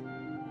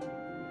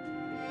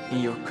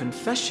 Your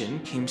confession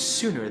came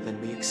sooner than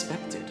we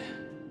expected.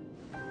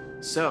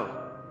 So,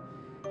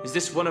 is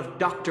this one of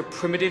Dr.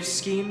 Primitive's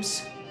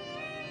schemes?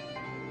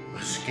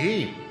 A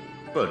scheme?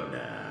 But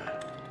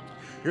nah.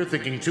 You're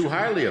thinking too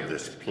highly of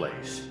this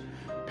place.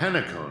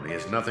 Penacony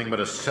is nothing but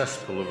a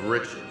cesspool of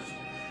riches.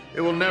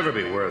 It will never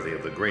be worthy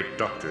of the great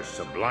doctor's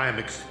sublime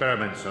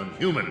experiments on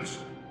humans.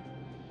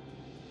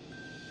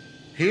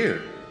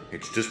 Here,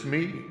 it's just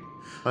me,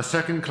 a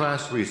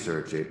second-class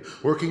research aide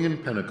working in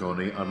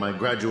Penacony on my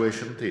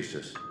graduation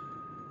thesis.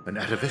 An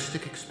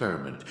atavistic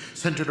experiment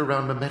centered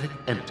around mimetic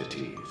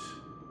entities.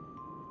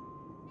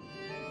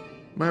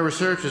 My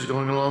research is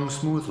going along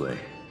smoothly.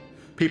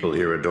 People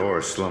here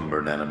adore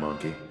Slumber Nana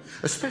Monkey,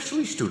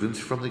 especially students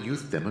from the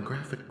youth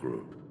demographic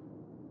group.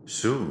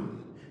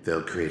 Soon,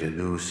 they'll create a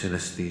new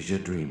synesthesia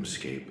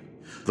dreamscape,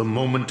 the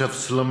moment of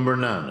Slumber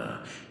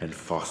Nana, and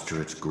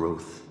foster its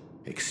growth,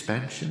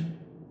 expansion,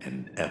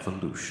 and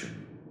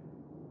evolution.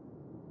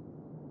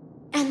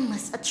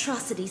 Endless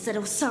atrocities that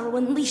Osaru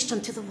unleashed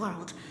onto the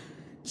world,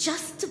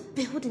 just to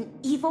build an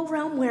evil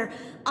realm where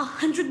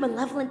 100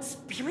 malevolent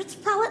spirits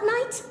prowl at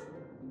night?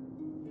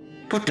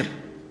 But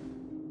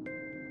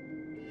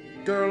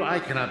Girl, I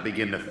cannot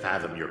begin to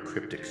fathom your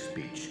cryptic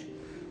speech.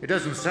 It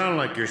doesn't sound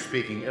like you're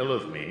speaking ill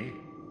of me.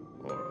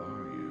 Or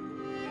are you?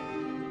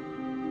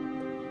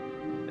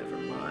 Never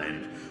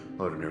mind.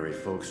 Ordinary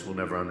folks will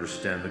never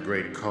understand the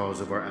great cause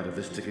of our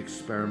atavistic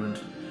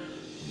experiment.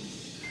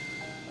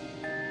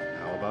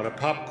 How about a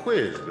pop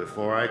quiz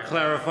before I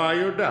clarify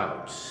your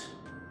doubts?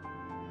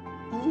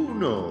 Who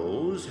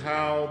knows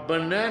how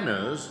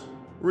bananas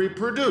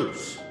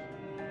reproduce?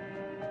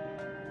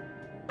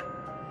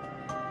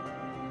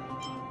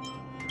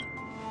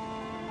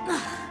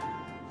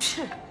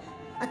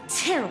 A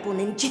terrible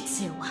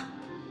ninjutsu.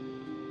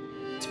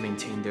 To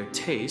maintain their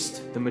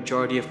taste, the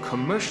majority of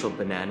commercial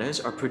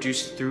bananas are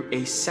produced through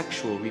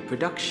asexual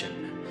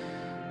reproduction.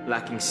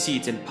 Lacking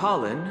seeds and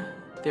pollen,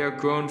 they are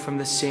grown from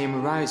the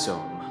same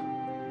rhizome.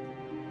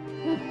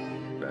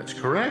 That's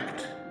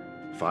correct.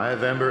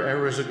 5 amber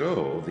eras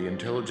ago, the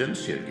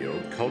Intelligentsia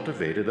Guild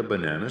cultivated a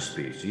banana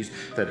species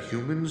that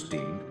humans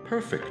deemed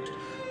perfect,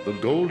 the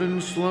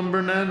Golden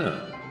Slumber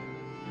Nana.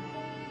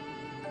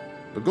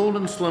 The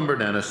Golden Slumber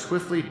Nana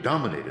swiftly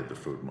dominated the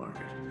food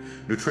market.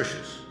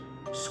 Nutritious,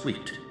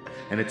 sweet,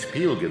 and its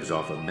peel gives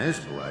off a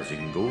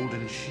mesmerizing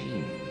golden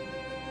sheen.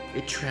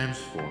 It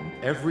transformed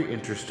every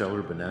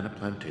interstellar banana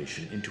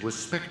plantation into a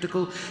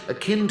spectacle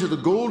akin to the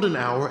golden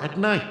hour at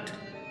night.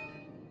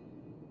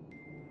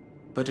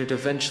 But it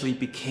eventually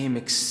became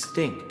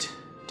extinct,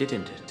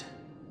 didn't it?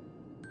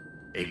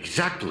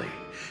 Exactly.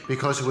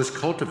 Because it was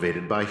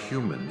cultivated by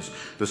humans,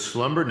 the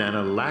Slumber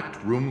Nana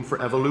lacked room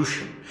for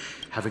evolution.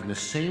 Having the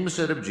same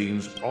set of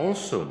genes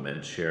also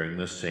meant sharing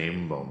the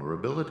same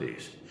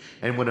vulnerabilities.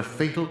 And when a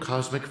fatal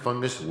cosmic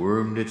fungus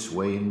wormed its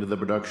way into the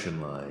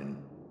production line,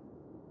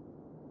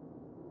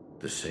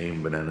 the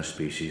same banana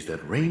species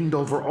that reigned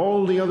over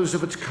all the others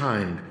of its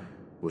kind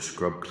was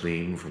scrubbed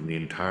clean from the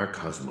entire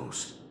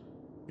cosmos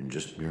in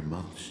just mere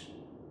months.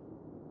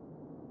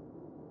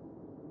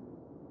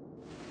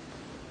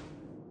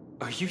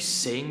 Are you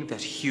saying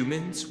that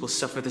humans will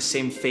suffer the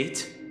same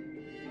fate?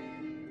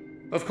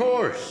 Of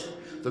course!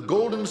 The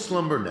Golden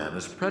Slumber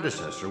Nana's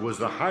predecessor was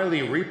the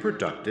highly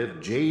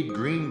reproductive Jade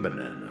Green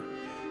Banana.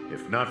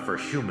 If not for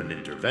human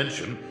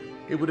intervention,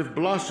 it would have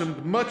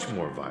blossomed much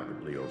more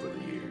vibrantly over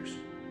the years,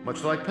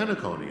 much like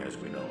Penacony as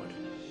we know it.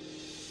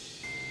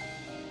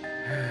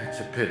 It's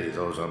a pity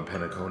those on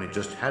Penacony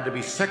just had to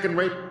be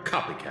second-rate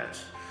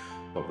copycats.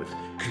 What with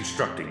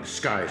constructing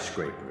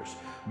skyscrapers,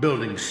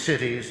 building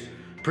cities,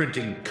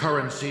 printing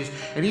currencies,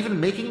 and even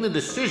making the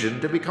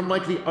decision to become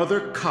like the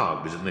other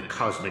cogs in the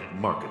cosmic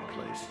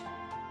marketplace.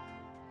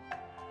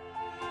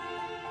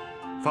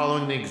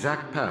 Following the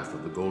exact path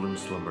of the Golden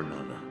Slumber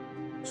Nana,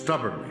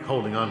 stubbornly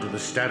holding on to the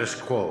status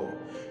quo,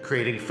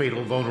 creating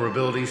fatal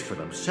vulnerabilities for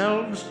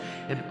themselves,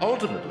 and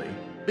ultimately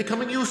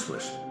becoming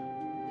useless.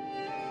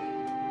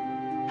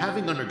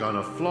 Having undergone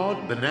a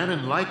flawed banana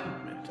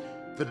enlightenment,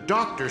 the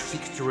Doctor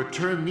seeks to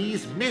return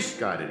these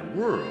misguided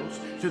worlds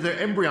to their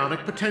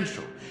embryonic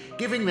potential,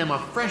 giving them a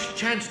fresh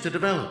chance to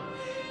develop.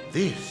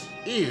 This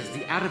is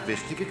the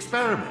atavistic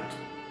experiment.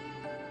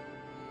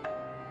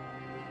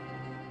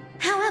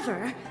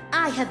 However,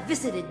 I have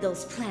visited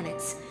those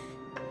planets.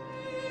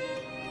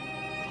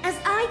 As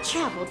I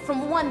traveled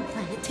from one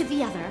planet to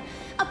the other,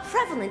 a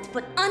prevalent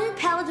but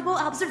unpalatable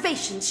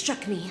observation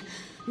struck me.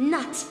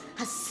 Not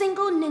a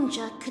single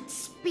ninja could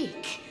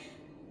speak.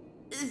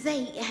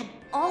 They had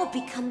all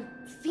become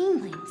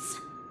feelings.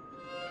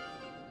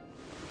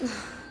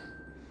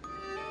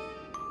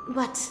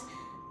 But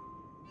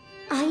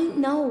I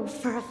know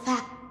for a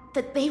fact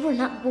that they were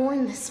not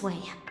born this way.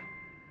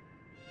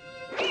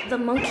 The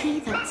monkey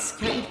that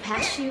scurried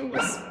past you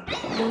was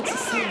once a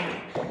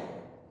sailor.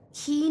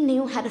 He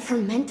knew how to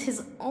ferment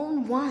his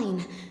own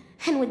wine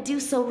and would do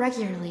so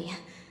regularly.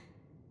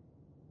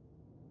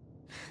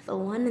 The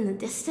one in the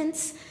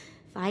distance,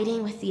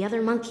 fighting with the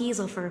other monkeys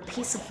over a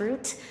piece of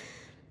fruit,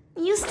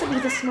 used to be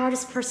the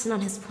smartest person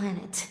on his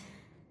planet,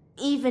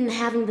 even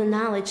having the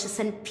knowledge to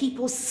send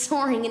people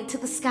soaring into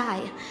the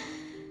sky.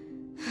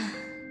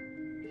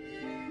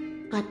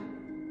 But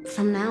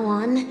from now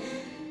on,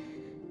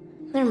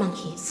 they're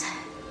monkeys.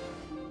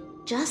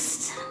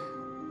 Just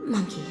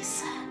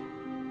monkeys.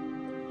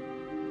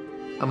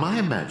 Am I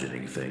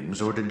imagining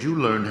things, or did you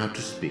learn how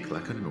to speak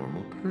like a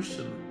normal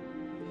person?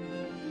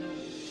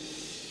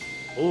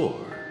 Or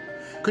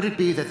could it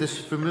be that this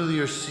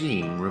familiar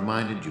scene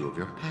reminded you of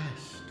your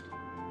past?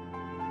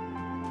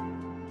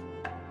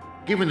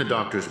 Given the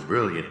Doctor's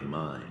brilliant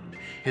mind,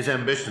 his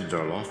ambitions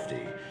are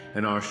lofty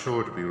and are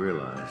sure to be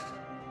realized.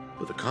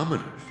 But the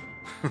commoners,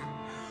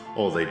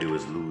 all they do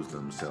is lose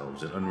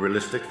themselves in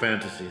unrealistic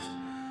fantasies,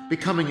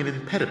 becoming an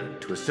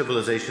impediment to a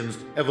civilization's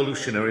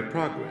evolutionary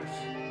progress.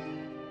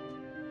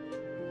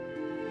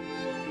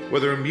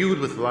 Whether imbued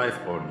with life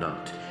or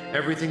not,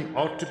 everything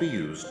ought to be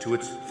used to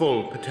its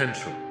full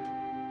potential.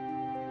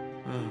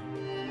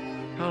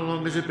 How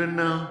long has it been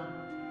now?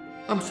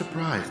 I'm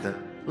surprised that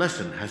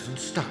lesson hasn't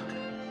stuck.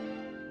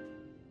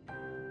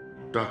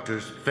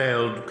 Doctor's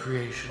failed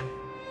creation.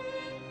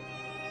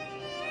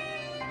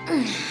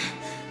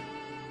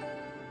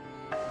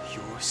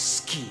 Your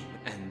scheme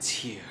ends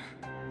here.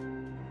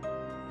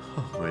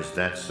 Oh, is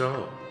that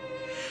so?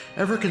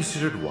 Ever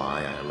considered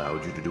why I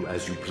allowed you to do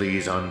as you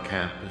please on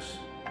campus?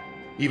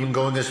 Even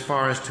going as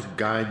far as to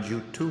guide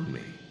you to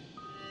me?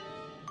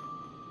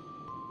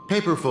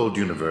 Paperfold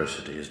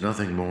University is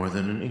nothing more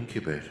than an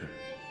incubator.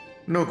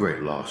 No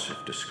great loss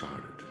if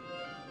discarded.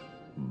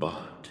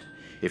 But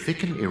if it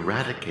can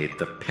eradicate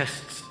the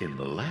pests in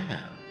the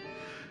lab,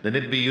 then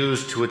it'd be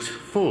used to its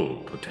full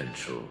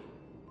potential.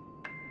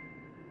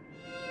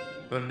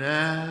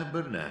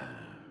 Banana.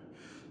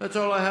 That's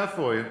all I have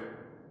for you.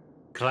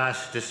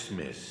 Class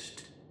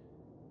dismissed.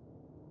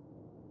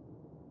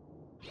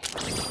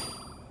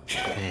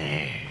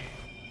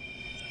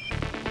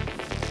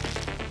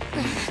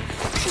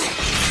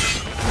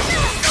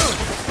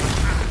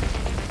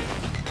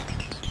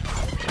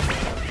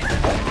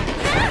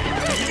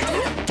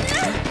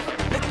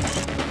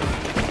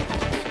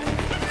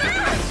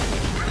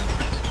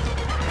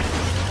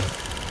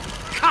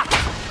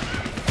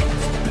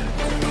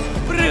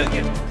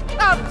 Brilliant!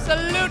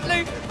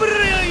 Absolutely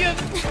brilliant!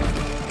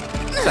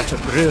 Such a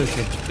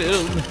brilliant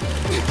film.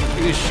 It'd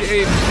be a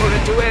shame for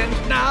it to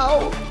end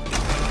now.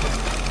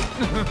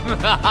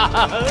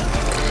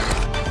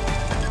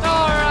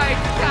 Alright,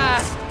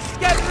 cast,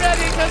 get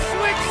ready to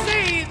switch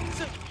scenes!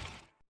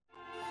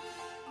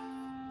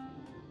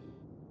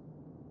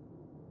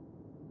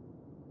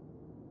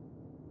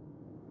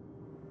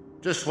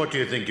 Just what do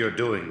you think you're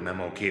doing,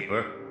 Memo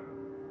Keeper?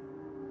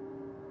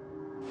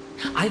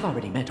 I've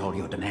already met all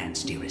your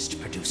demands,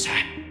 dearest producer.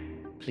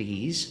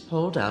 Please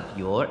hold up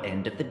your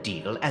end of the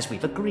deal as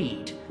we've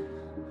agreed.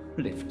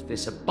 Lift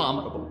this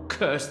abominable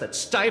curse that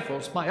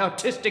stifles my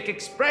artistic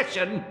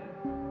expression.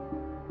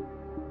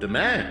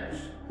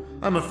 Demands?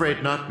 I'm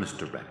afraid not,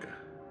 Mr. Rekka.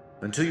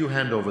 Until you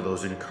hand over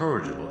those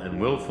incorrigible and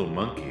willful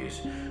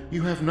monkeys,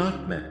 you have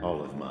not met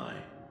all of my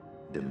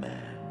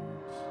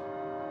demands.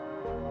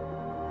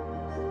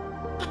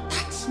 But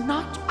that's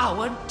not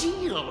our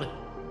deal.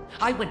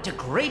 I went to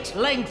great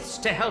lengths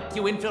to help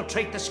you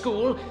infiltrate the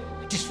school,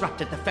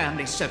 disrupted the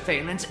family's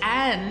surveillance,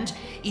 and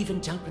even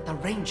dealt with the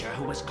ranger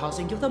who was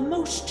causing you the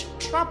most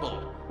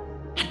trouble.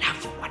 And now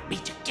you want me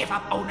to give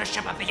up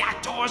ownership of the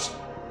actors?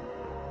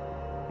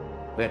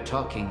 We're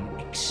talking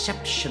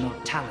exceptional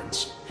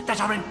talents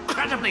that are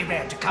incredibly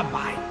rare to come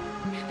by.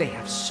 They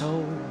have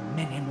so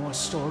many more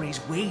stories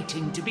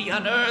waiting to be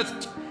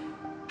unearthed.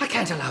 I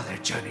can't allow their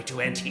journey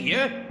to end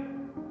here.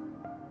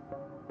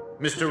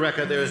 Mr.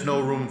 Rekka, there is no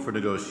room for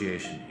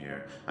negotiation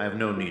here. I have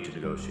no need to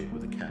negotiate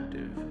with a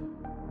captive.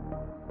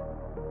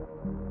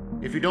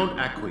 If you don't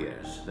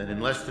acquiesce, then in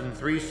less than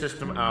 3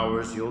 system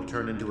hours, you'll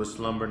turn into a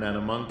slumber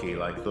nana monkey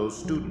like those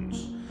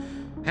students.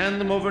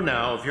 Hand them over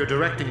now if your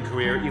directing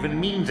career even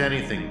means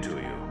anything to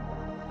you.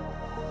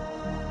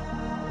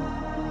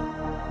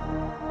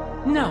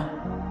 No,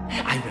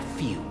 I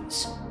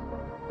refuse.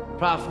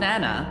 Prof.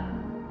 Nana,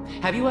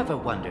 have you ever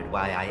wondered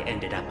why I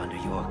ended up under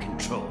your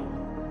control?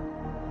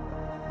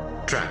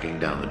 Tracking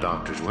down the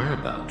doctor's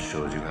whereabouts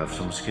shows you have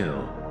some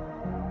skill.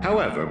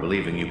 However,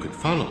 believing you could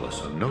follow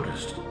us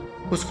unnoticed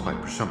was quite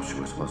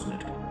presumptuous,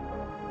 wasn't it?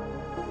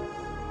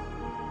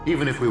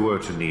 Even if we were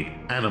to need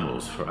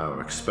animals for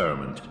our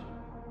experiment,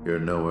 you're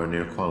nowhere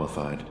near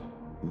qualified.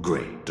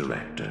 Great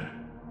director.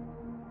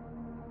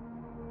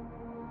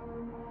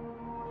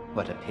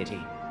 What a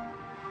pity.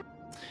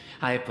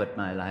 I put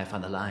my life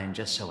on the line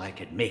just so I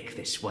could make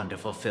this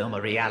wonderful film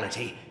a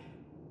reality.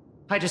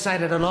 I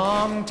decided a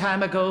long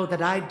time ago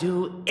that I'd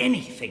do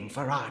anything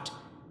for art.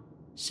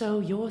 So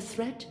your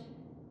threat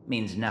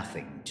means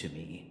nothing to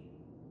me.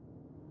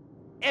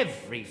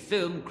 Every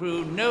film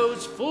crew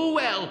knows full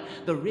well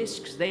the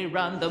risks they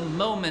run the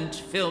moment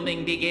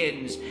filming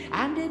begins.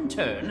 And in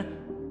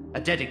turn, a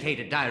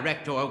dedicated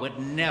director would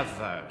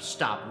never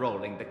stop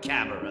rolling the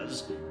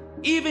cameras.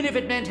 Even if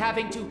it meant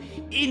having to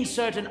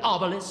insert an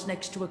obelisk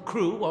next to a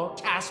crew or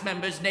cast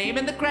member's name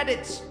in the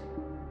credits.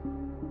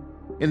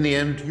 In the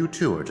end, you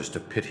too are just a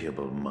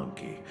pitiable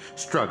monkey,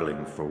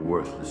 struggling for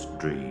worthless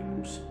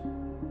dreams.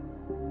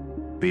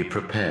 Be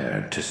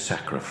prepared to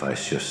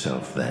sacrifice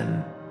yourself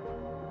then.